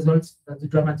bad results, the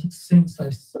dramatic things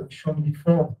I've shown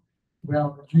before,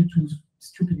 were due to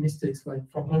stupid mistakes, like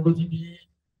for MongoDB,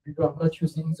 we were not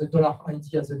using the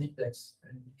 $ID as an index,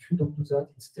 and if you don't do that,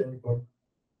 it's terrible.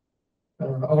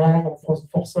 Or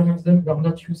for some of them, we are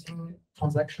not using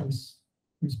transactions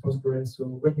with Postgre. So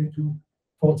when you do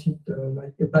 14,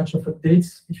 like a batch of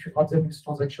updates, if you have them with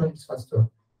transaction, it's faster.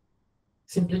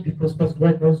 Simply because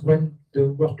Postgre knows when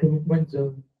the work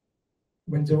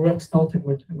starts and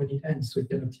when it ends, so it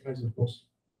can optimize, of course.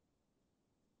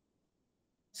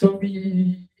 So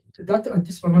at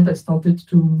this moment, I started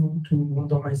to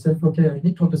wonder myself, okay, I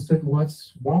need to understand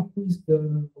what's wrong with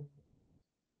the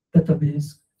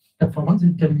database performance,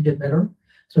 and can we get better?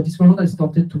 So at this moment, I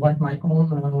started to write my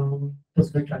own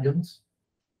Postgre clients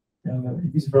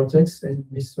with Vert.x, and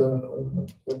I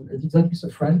did that with a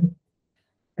friend.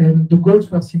 And the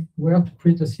goals were to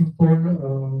create a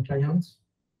simple client,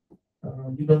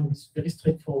 it's very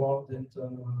straightforward and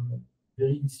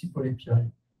very simple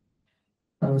API.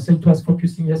 So it was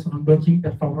focusing, yes, on unblocking,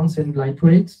 performance, and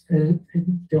lightweight. And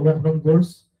there were long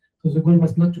goals. So the goal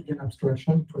was not to be an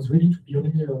abstraction. It was really to be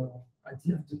only, at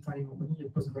the time, only a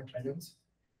Postgre client.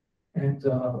 And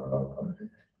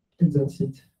that's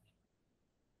it.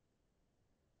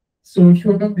 So if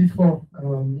you remember before,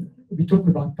 we talked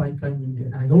about pipelining.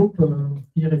 And I hope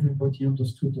here everybody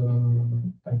understood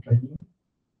pipelining,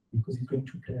 because it's going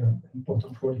to play an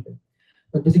important role here.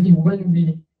 But basically, when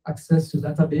we access the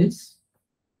database,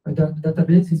 the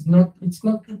database is not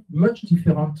much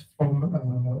different from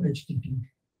HTTP.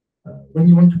 When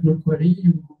you want to do a query,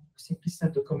 you simply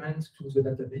send a command to the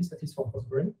database, that is for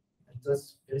Postgre, and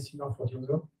that's very similar for the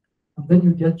other. And then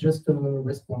you get just a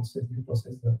response and you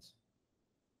process that.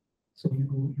 So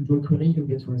you do a query, you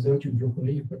get a result, you do a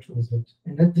query, you get a result.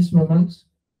 And at this moment,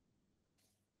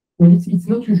 well, it's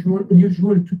not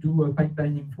unusual to do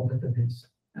pipelining for database.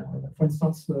 For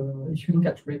instance, if you look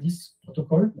at Redis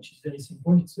protocol, which is very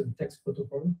simple, it's a text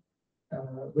protocol.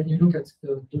 When you look at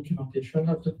the documentation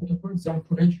of the protocol, they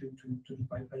encourage you to do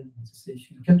pipelining. They say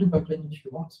if you can do pipelining if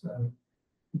you want,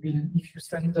 if you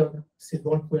send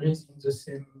several queries in the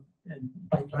same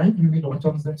pipeline, you will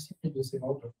return them simply in the same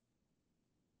order.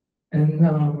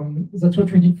 And that's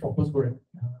what we did for Postgre.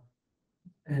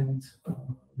 And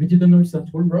we didn't know if that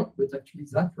will work, but actually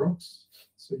that works.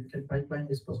 So you can pipeline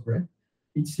with Postgre.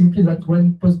 It's simply that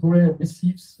when Postgre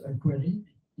receives a query,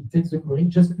 it takes the query, it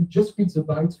just reads the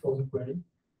bytes for the query,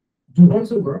 do all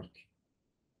the work,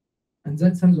 and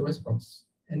then sends the response.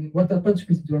 And what happens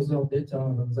with the other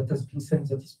data that has been sent,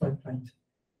 that is pipelined?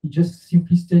 It just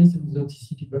simply stays in the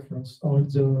TCP buffers or in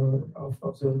the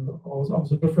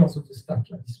buffers of the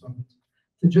stack at this moment.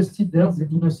 They just sit there, they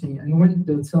do nothing. And when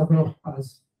the server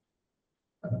has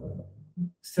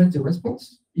sent the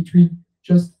response, it will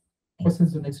just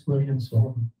process the next query and so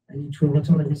on. And it will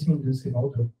return everything in the same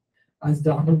order, as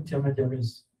there are no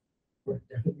intermediaries. Well,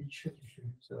 there can be issues if you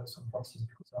use some proxies,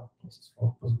 because there are proxies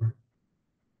for Postgre.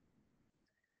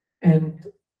 And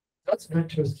that's very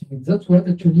interesting. That's what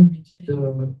actually we did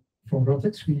for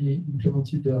Vertex, we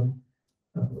implemented a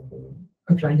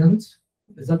client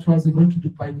that was able to do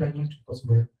pipelining to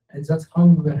Postgre. And that's how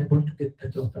we were able to get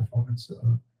better performance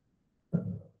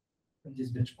in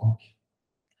this benchmark.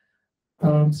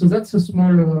 So that's a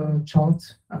small chart.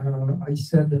 I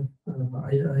said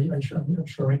I'm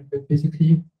showing, but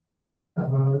basically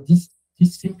this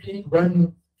simply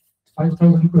run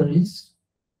 5,000 queries,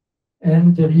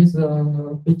 and there is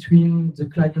between the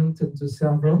client and the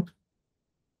server,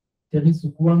 there is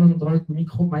 100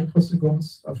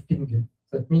 microseconds of ping.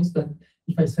 That means that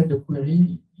if I send a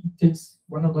query, it takes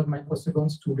 100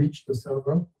 microseconds to reach the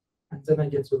server, and then I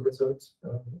get the result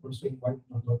also in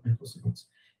 100 microseconds.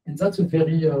 And that's a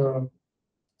very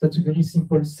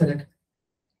simple select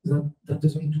that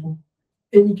doesn't do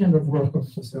any kind of work on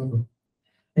the server.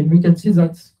 And we can see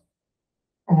that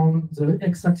on the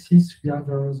x-axis we have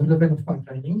the level of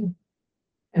pipelining,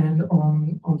 and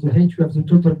on the height we have the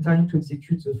total time to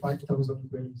execute the 5,000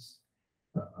 queries.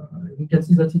 You can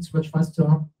see that it's much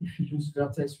faster if you use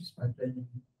Vertex with pipelining.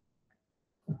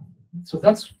 So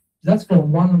that's for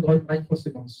 100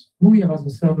 microseconds. Who here has a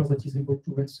server that is able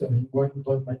to answer in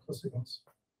 100 microseconds?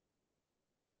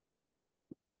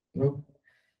 No.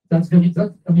 That's I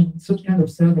mean, such kind of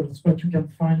server is what you can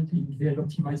find in very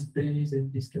optimized days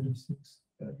and these kind of things.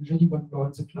 Usually when you're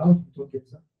on the cloud, you don't get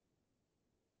that.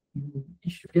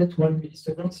 If you get 1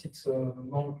 millisecond, it's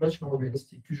much more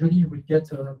realistic. Usually you will get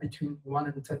between 1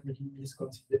 and 10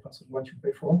 milliseconds, it depends on what you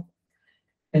pay for.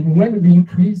 And when we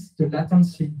increase the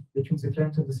latency between the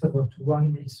client and the server to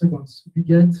 1 milliseconds, we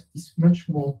get this much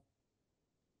more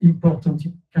important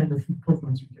kind of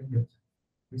improvements you can get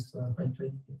with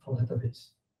pipelining for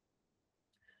database.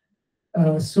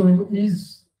 So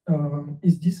is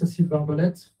this a silver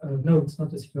bullet? No, it's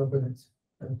not a silver bullet.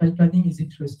 Pipelining is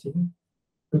interesting,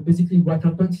 but basically what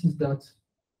happens is that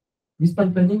with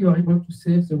pipelining, you are able to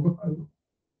save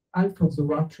half of the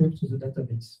round trip to the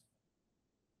database.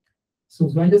 So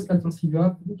the highest latency you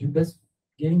have, the best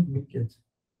gain you will get.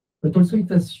 But also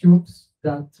it assumes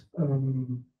that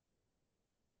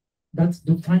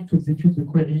the time to execute the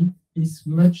query is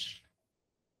much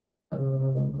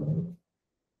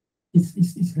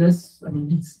it's less. I mean,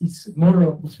 it's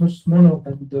much smaller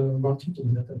than the round trip to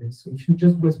the database. So if you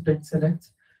just do a plain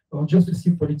select or just a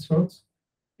simple insert,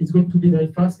 it's going to be very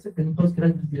fast, and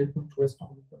Postgre will be able to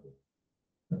respond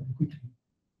quickly,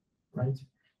 right?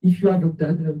 If you have a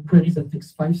query that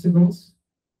takes 5 seconds,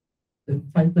 then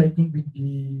pipelining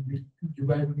you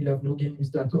will have no gain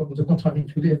with that. On the contrary,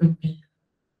 it will even be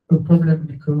a problem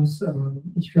because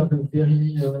if you have a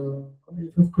very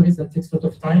queries that takes a lot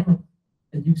of time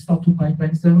and you start to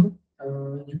pipeline them,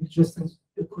 you will just send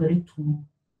a query to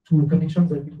a connection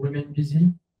that will remain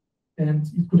busy, and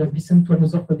it could have been sent to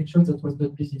another connection that was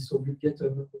not busy, so you get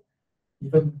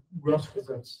even worse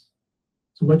results.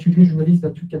 So what you do usually is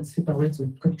that you can separate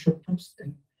the connection pools,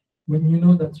 and when you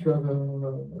know that you have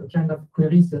a kind of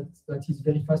queries that is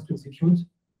very fast to execute,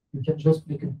 you can just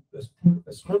make a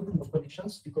small pool of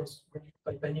connections, because when you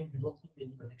pipelining, you don't need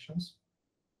many connections,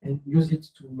 and use it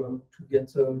to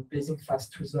get blazing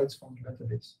fast results from the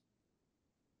database.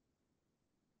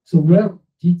 So where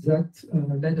did that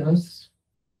lead us?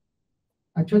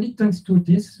 Actually, thanks to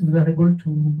this, we were able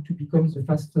to become the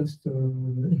fastest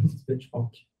in this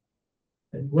benchmark.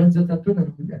 And when that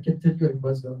happened, I can tell you I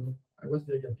was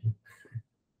very happy.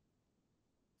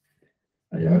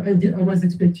 I was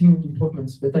expecting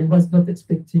improvements, but I was not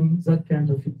expecting that kind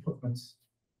of improvements.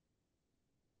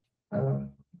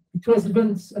 It was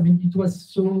even, I mean, it was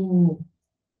so,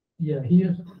 yeah,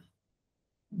 here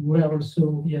we are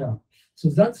also, yeah. So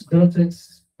that's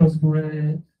Vertex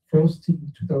Postgre first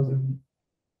in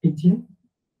 2018.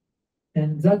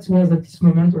 And that was at this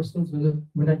moment also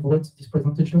when I brought this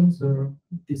presentation, the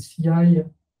CI,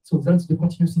 so that's the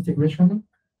continuous integration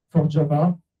for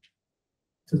Java.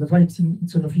 So that's why it's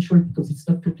an official, because it's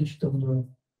not published on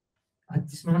at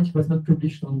this moment, it was not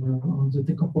published on the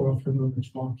TechEmpower Framework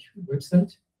Benchmark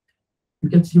website. You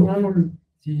can see all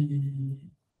the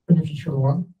beneficial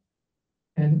one.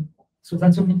 And so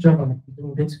that's only Java. You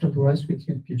know, let's categorize with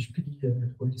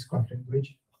PHP or this craft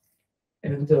language.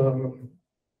 And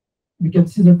we can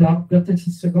see that Vertex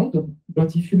is second,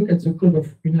 but if you look at the code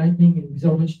of Lightning,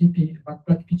 Wizard HTTP,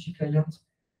 Backpack PG client,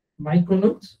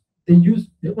 Micronauts, they all use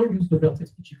the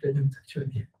Vertex PG client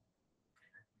actually.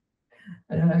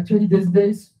 Actually, these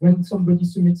days, when somebody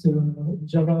submits a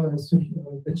Java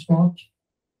benchmark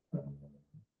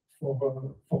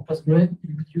for Postgre,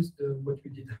 you would use what we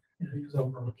did, use our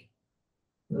work.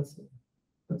 That's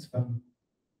fun.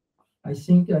 I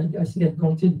think I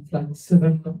counted like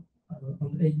 7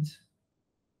 on 8,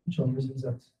 which are using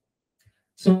that.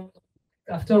 So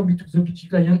after we took the PG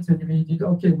client and we did,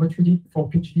 okay, what we did for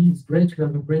PG is great. We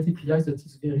have a great API that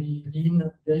is very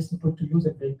lean, very simple to use,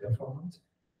 and very performant.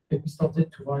 And we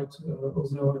started to write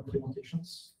other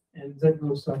implementations. And then we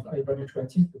also have Hibernate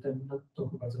Reactive, but I will not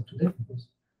talk about that today because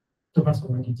Thomas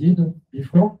already did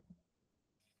before.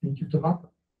 Thank you, Thomas.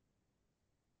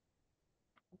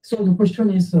 So the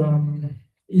question is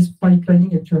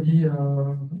pipelining actually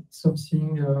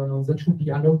something that should be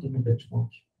allowed in the benchmark?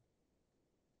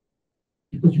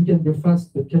 Because you can go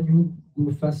fast, but can you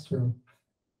go faster?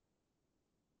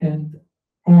 And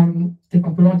on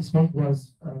TechEmpower, this month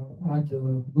was at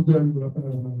Google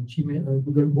Gmail,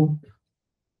 Google Group,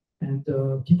 and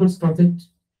people started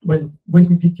when we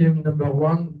became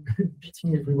 #1,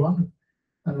 beating everyone.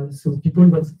 So people,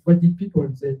 what did people?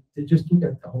 They just look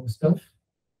at our stuff,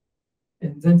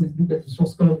 and then they look at the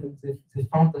source code, and they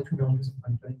found that we were using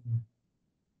pipelining.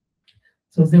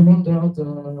 So they wondered,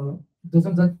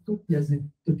 doesn't that look? Yes,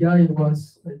 the guy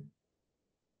was.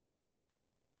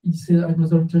 He said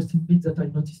another interesting bit that I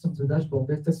noticed on the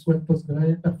dashboard. That's when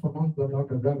PostgreSQL performance, blah blah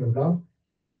blah blah blah blah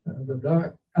blah blah.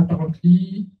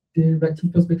 Apparently, the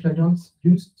reactive PostgreSQL clients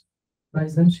used by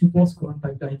them supports current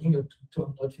pipelining up to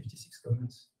 256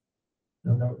 comments.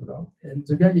 Blah, blah, blah. And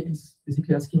the guy is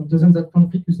basically asking, doesn't that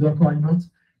conflict with the requirement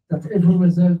that every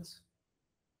result,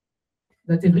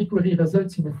 that every query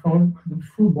results in a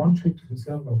full one trip to the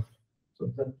server? So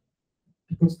that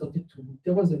people started to,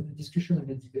 there was a discussion and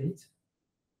a debate.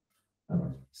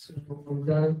 So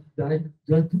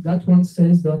that one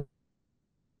says that,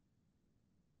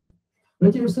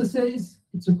 but he also says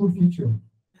it's a cool feature.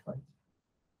 Right?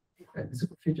 It's a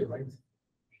cool feature, right?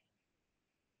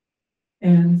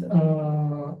 And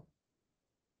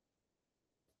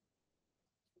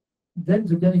then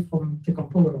the guy from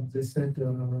TechEmpower, they said,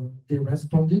 they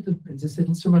responded, and they said,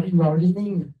 in summary, we are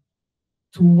leaning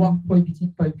toward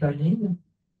prohibited pipelining.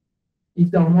 If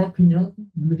there are more opinions,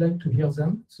 we would like to hear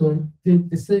them. So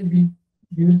they say we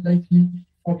would likely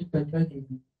forbid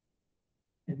pipelining.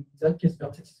 And in that case,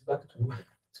 Vert.x is back to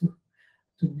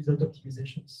result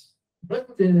optimizations.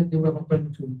 But they were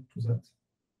open to that.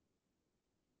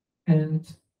 And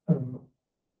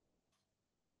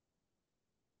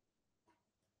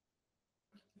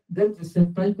then they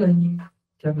said pipelining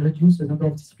can reduce the number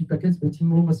of TCP packets, but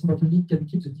most importantly, can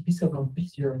keep the DB server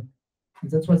busier. And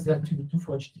that's what they actually do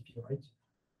for HTTP, right?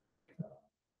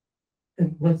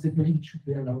 And what they believe it should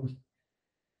be allowed.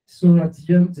 So at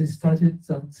the end, they started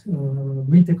that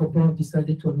we TechEmpower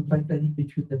decided to have a pipelining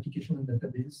between the application and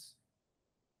database.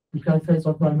 We clarified the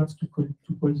requirements to call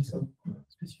this out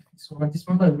specifically. So at this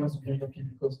moment, I was very happy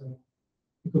because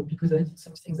I did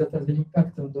something that has an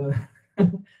impact on the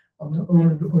on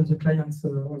all the clients,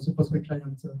 all the Postgre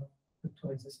clients that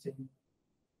are existing.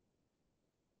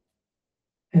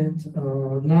 And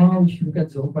now, if you look at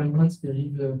the requirements, there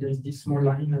is this small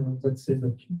line that says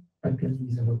that pipelining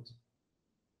is allowed.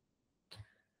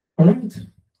 All right.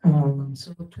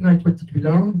 So tonight, what did we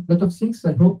learn? A lot of things,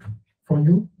 I hope, for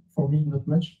you. For me, not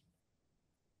much.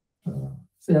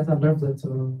 So I learned that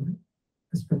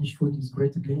Spanish food is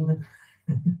great again.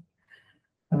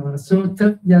 So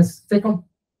yes,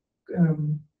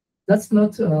 that's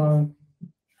not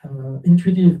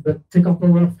intuitive, but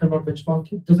TechEmpower Framework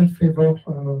Benchmark, it doesn't favor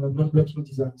non-blocking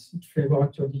designs. It favors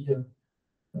actually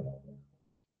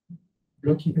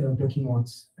blocking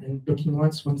ones. And blocking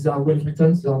ones, when they are well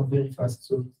written, they are very fast.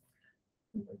 So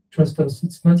trust us,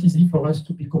 it's not easy for us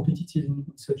to be competitive in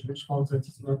such benchmarks that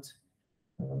is not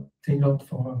tailored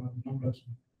for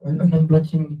non-blocking. A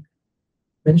non-blocking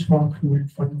benchmark will,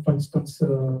 for instance,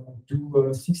 do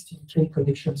 16K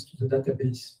connections to the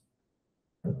database.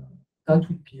 That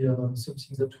would be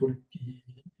something that will be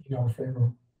in our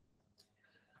favor.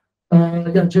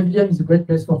 Yeah, JVM is a great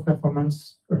place for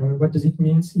performance. What does it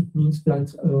mean? It means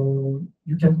that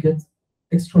you can get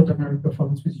extraordinary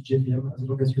performance with JVM as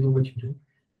long as you know what you do.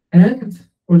 And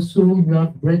also, you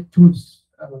have great tools.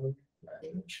 I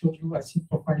showed you Acid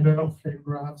Profiler, Flame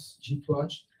Graphs,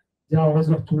 GitWatch. There are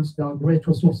other tools. There are great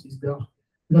resources. There are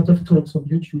a lot of talks on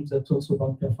YouTube that talks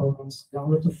about performance. There are a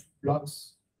lot of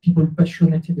blogs, people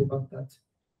passionate about that.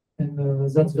 And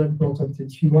that's very important.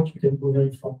 And if you want, you can go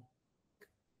very far.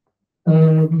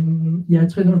 Yeah,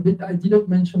 it's rather a bit. I didn't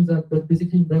mention that, but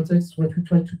basically in Vert.x, what we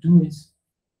try to do is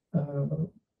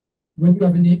when you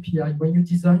have an API, when you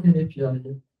design an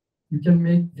API, you can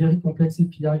make very complex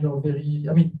API or very,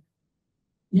 I mean,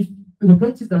 if the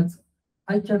point is that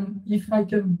if I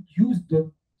can use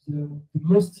the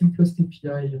most simplest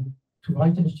API to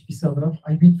write an HTTP server,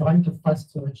 I will write a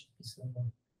faster HTTP server.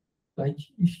 Like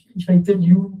if I tell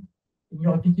you in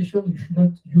your application you should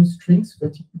not use strings,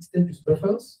 but instead use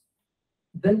buffers,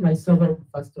 then my server will be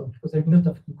faster because I will not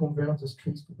have to convert the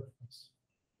strings to buffers.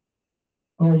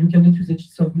 Or you cannot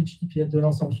use some HTTP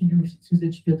headers, or if you use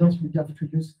HTTP headers, you have to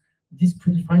use these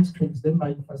predefined strings, then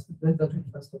that will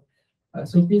be faster.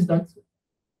 So it means that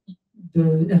the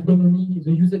ergonomy,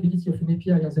 the usability of an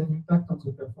API has an impact on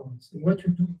the performance. And what you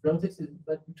do with Vert.x is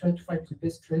that you try to find the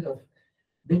best trade-off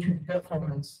between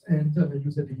performance and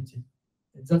usability.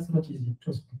 And that's not easy,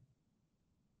 trust me.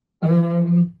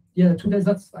 Yeah, today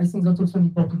I think that's also an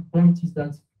important point is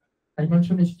that I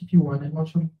mentioned HTTP1, I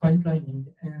mentioned pipelining,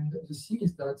 and the thing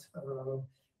is that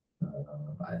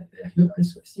I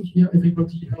think here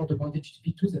everybody heard about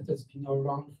HTTP2 that has been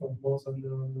around for more than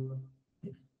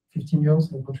maybe 15 years,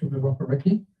 I don't remember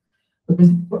correctly. But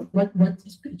what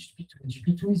is HTTP2?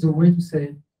 HTTP2 is a way to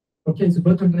say, okay, the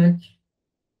bottleneck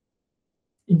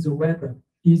in the web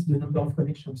is the number of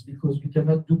connections because we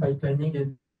cannot do pipelining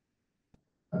and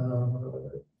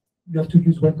you have to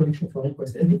use one connection for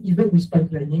request. And even with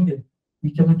pipelining,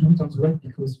 we cannot do it on the web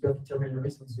because you have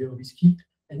intermediaries and it's very risky.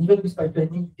 And even with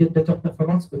pipelining, you get better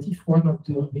performance, but if one of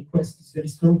the requests is very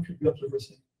slow, it will block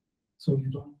everything. So you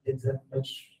don't get that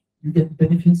much. You get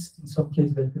benefits in some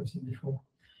cases like we have seen before.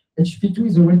 HTTP2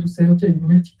 is a way to say, okay, you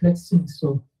multiplex things.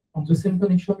 So on the same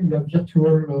connection, you have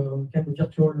virtual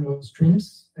virtual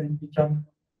streams, and we can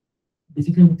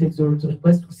basically we take the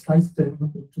request, we slice them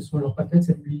into smaller packets,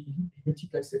 and we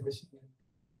multiplex everything.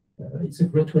 It's a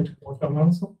great way to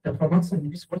performance, and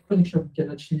with one connection, we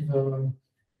can achieve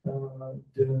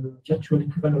the virtual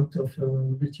equivalent of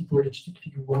multiple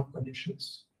HTTP1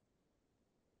 connections.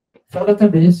 For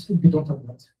database, we don't have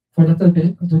that. For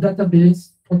database, the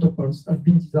database protocols have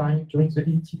been designed during the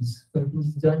 80s, they have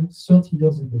been designed 30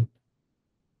 years ago,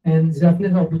 and they have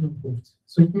never been improved.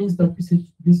 So it means that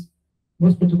with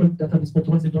most database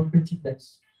protocols, they don't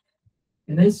multiplex.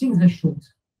 And I think they should,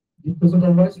 because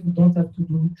otherwise you don't have to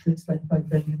do tricks like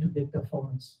pipelining to get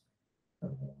performance,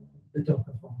 better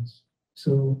performance.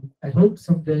 So I hope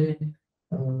someday,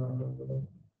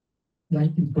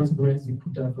 like in Postgres, you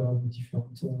could have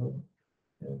different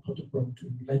protocol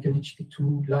to like an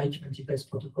HTTP2, like multiplex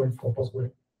protocol for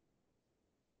Postgres.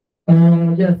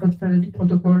 Yeah, finally,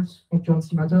 protocols,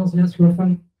 concurrency matters. Yes, you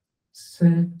often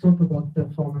talk about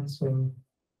performance in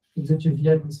the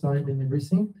JVM inside and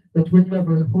everything, but when you have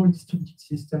a whole distributed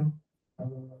system,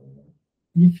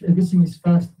 if everything is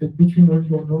fast, but between all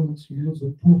your nodes you use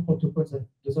a poor protocol that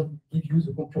doesn't give you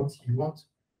the concurrency you want,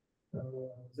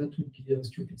 that would be a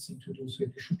stupid thing to do. So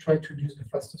you should try to use the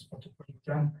fastest protocol you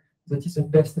can that is the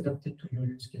best adapted to your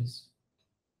use case.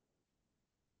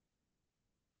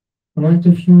 All right,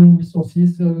 a few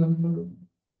resources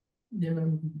yeah,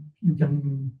 you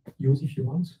can use if you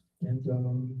want. And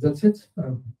that's it.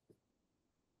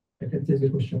 I can take the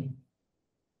question.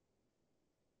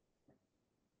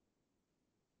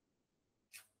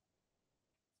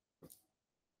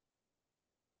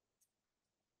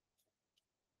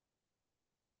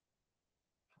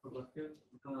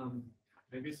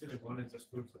 Maybe Silicon just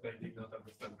proves that I did not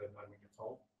understand pipelining at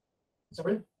all.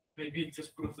 Sorry? Maybe it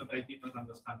just proves that I did not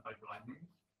understand pipelining.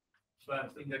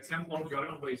 But in the example, you're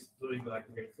always doing like,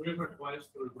 okay, 3 requests,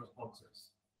 3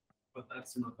 responses. But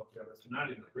that's not the real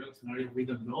scenario. In the real scenario, we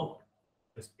don't know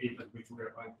the speed at which we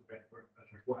are going to get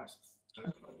requests.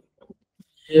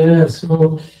 Yeah,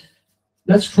 so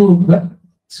that's true. But,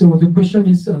 so the question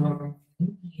is,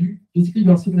 basically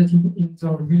you're saying that in the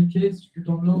real case, you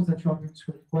don't know that you are going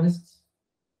to requests,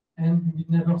 and you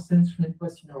will never send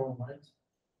requests in your own, right?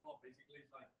 Well, basically,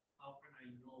 it's like, how can I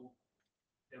know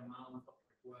the amount of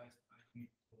requests I need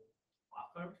to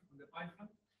buffer in the pipeline?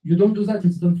 You don't do that,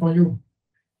 it's done for you.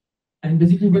 And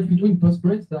basically what we do in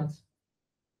Postgres is that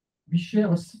we share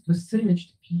the same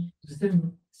HTTP, the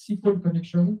same SQL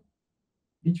connection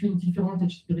between different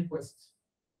HTTP requests.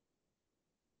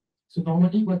 So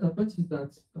normally what happens is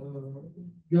that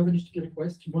you have an HTTP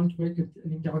request, you want to make an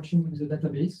interaction with the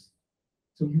database.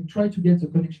 So you try to get the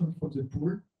connection from the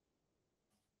pool.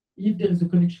 If there is a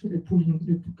connection,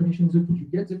 connection in the pool, you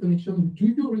get the connection,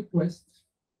 you do your request,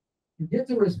 you get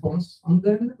the response, and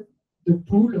then the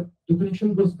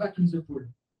connection goes back in the pool.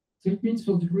 So it means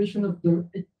for the duration of the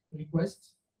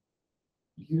request,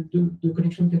 the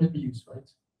connection cannot be used, right?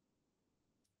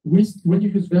 When you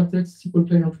use Vert.x SQL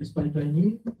client with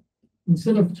pipelining,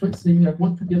 instead of saying I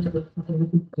want to get a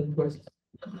request,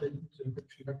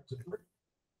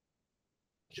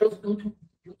 just go to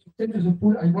tell the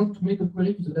pool I want to make a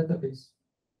query to the database.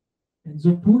 And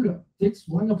the pool takes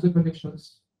one of the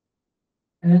connections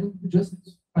and just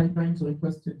pipeline the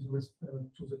request to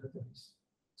the database.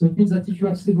 So it means that if you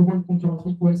have several concurrent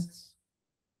requests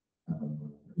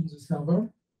in the server,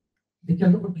 they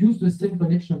can use the same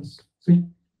connections. So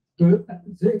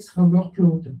the extra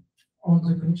workload on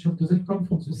the connection doesn't come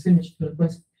from the same HTTP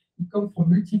request. It comes from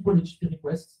multiple HTTP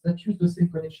requests that use the same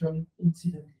connection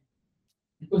incidentally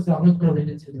because they are not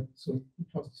correlated. So it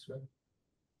works this way.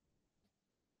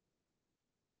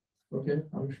 Okay,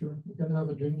 I'm sure you can have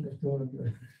a drink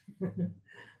after.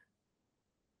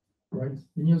 Right.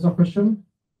 Any other question?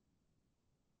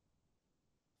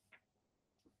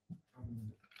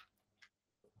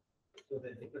 So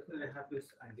the question I have is,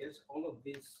 I guess all of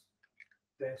these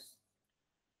tests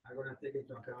are going to take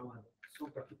into account at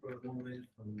some particular moment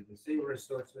from the same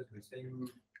resources, the same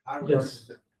hardware. Yes.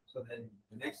 So then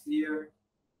the next year,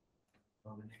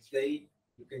 or the next day,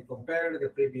 you can compare the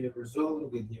previous result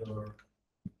with your.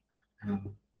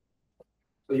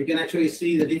 So you can actually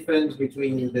see the difference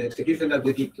between the execution that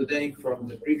we did today from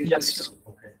the previous. Yes.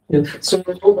 Okay. Yeah. So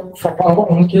for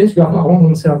our own case, we have our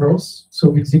own servers. So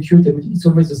we execute, and it's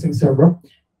always the same server.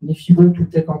 And if you go to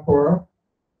TechEmpower,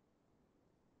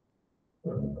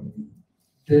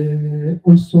 they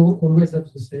also always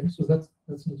have the same. So that's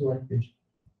not the right page.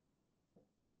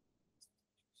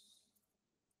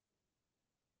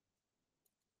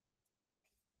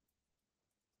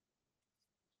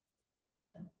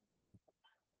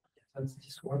 That's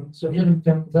this one. So here you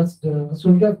can. That's the. So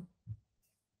we have.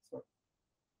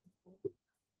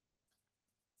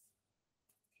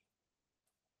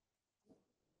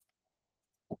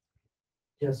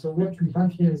 Yeah, so what we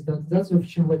have here is that's the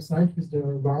official website with the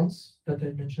rounds that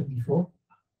I mentioned before.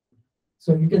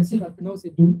 So you can see that now they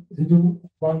do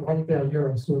one round per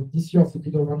year. So this year they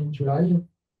did a round in July,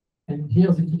 and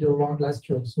here they did a round last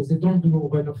year. So they don't do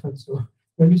very often. So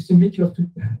when you submit, you have to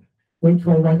wait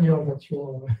for 1 year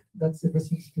that's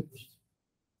everything published.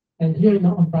 And here in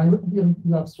our environment, here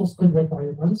you have source code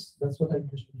environments. That's what I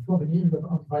mentioned before. And here you have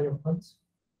environments.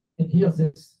 And here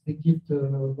they give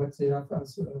what they have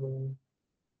as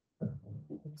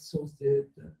so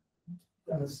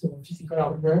physical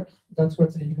hardware. That's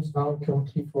what they use now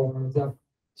currently for the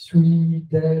 3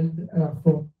 Dell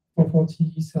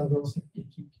 440 servers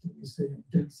equipped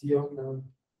with Xeon.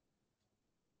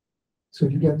 So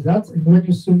you get that. And when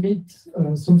you submit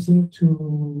something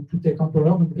to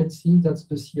TechEmpower, you can see that's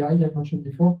the CI I mentioned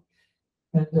before.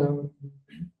 And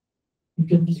you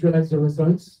can visualize the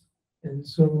results. And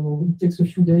so it takes a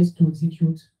few days to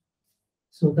execute.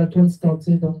 So that one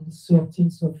started on the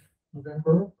 13th of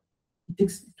November.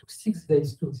 It took 6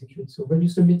 days to execute. So when you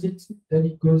submit it, then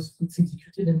it's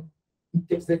executed, and it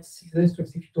takes like 6 days to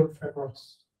execute all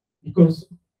frameworks. Because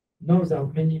now there are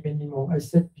many more. I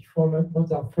said before, now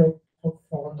there are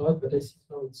 400, but I think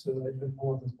now it's even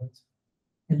more than that.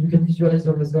 And you can visualize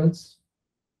the results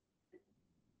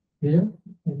here.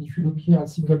 And if you look here at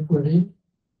single query,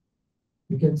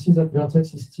 you can see that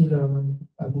Vert.x is still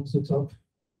above the top.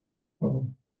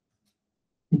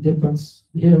 It depends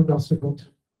here per second.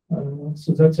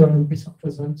 So that's a recent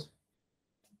result.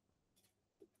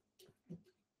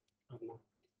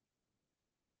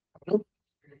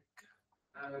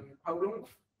 How long,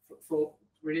 for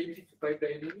related to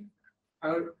pipelining,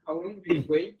 how long do you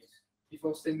wait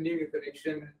before sending a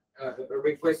connection, a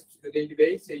request to the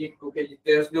database, saying, okay,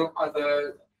 there's no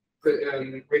other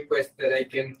request that I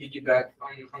can piggyback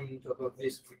on top of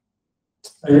this?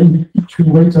 It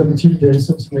will wait until there is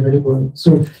something available.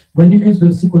 So when you use the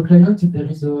SQL client, there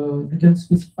is you can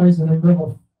specify the number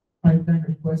of pipeline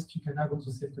requests you can have on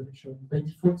the same connection. By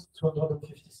default,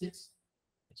 256.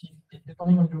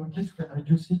 Depending on your case, you can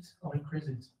reduce it or increase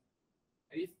it.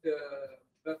 And if the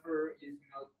buffer is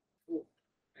not full,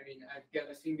 I mean, I've got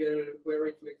a single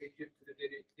query to execute to the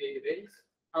database,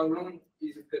 how long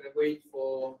is it going to wait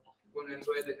for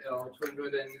 100 or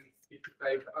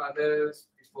 255 others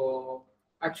before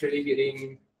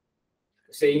actually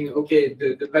saying, okay,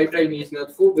 the pipeline is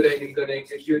not full, but I'm going to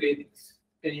execute it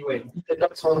anyway? It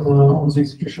depends on the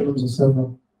execution of the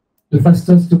server. The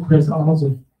fastest the queries are, as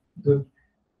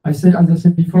I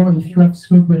said before, if you have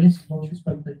slow queries, don't use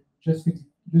pipeline. Just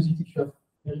use it if you have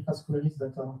very fast queries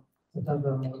that have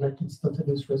like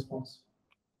instantaneous response.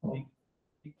 I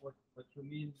think what you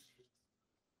mean,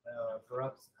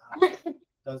 perhaps,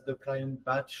 does the client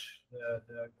batch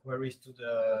the queries to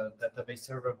the database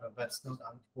server? But that's not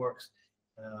how it works.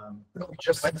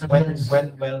 Just when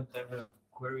the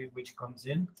query which comes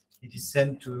in, it is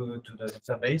sent to the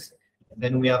database, and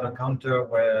then we have a counter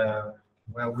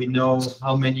where we know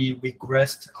how many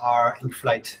requests are in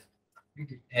flight.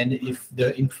 And if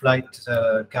the in-flight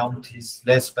count is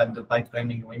less than the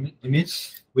pipelining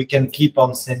limit, we can keep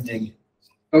on sending.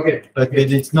 Okay. But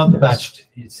it's not batched.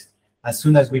 It's as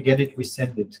soon as we get it, we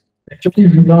send it. Actually,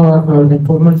 we now have an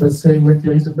improvement that say when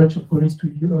there is a bunch of queries to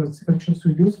use, functions to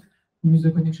use, we use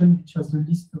the connection which has the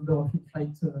least number of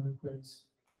in-flight queries.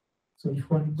 So if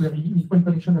one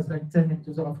connection has like 10 and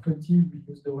the other have 20, we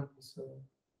use the one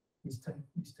with 10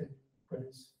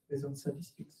 queries based on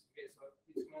statistics. Okay, so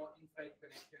it's more in-flight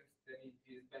connections than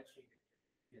it is batching.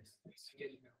 Yes. I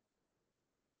get it now.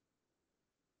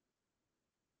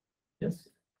 Yes.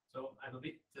 So I'm a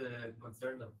bit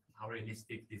concerned of how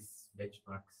realistic these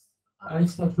benchmarks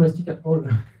It's not realistic at all.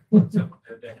 So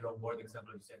the hello world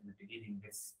example you said in the beginning,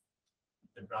 it's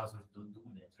the browsers don't do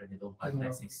that, right? They don't I pass know.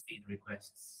 like 16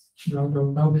 requests. No,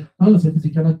 they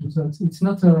cannot do that. It's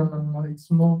not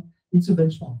it's a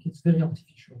benchmark. It's very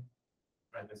artificial.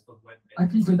 Right, that's called web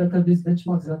At least the database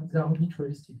benchmarks they are a bit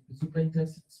realistic. With the plain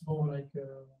text, it's more like,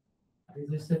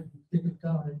 as I said, you take a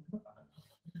car and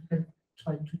you can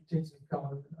try to take the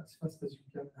car as fast as you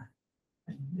can,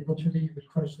 and eventually you will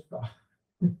crash the car.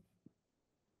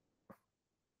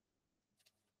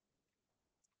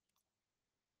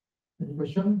 Any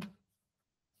question?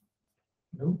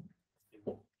 No?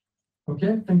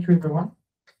 Okay, thank you everyone.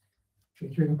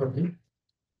 Thank you everybody.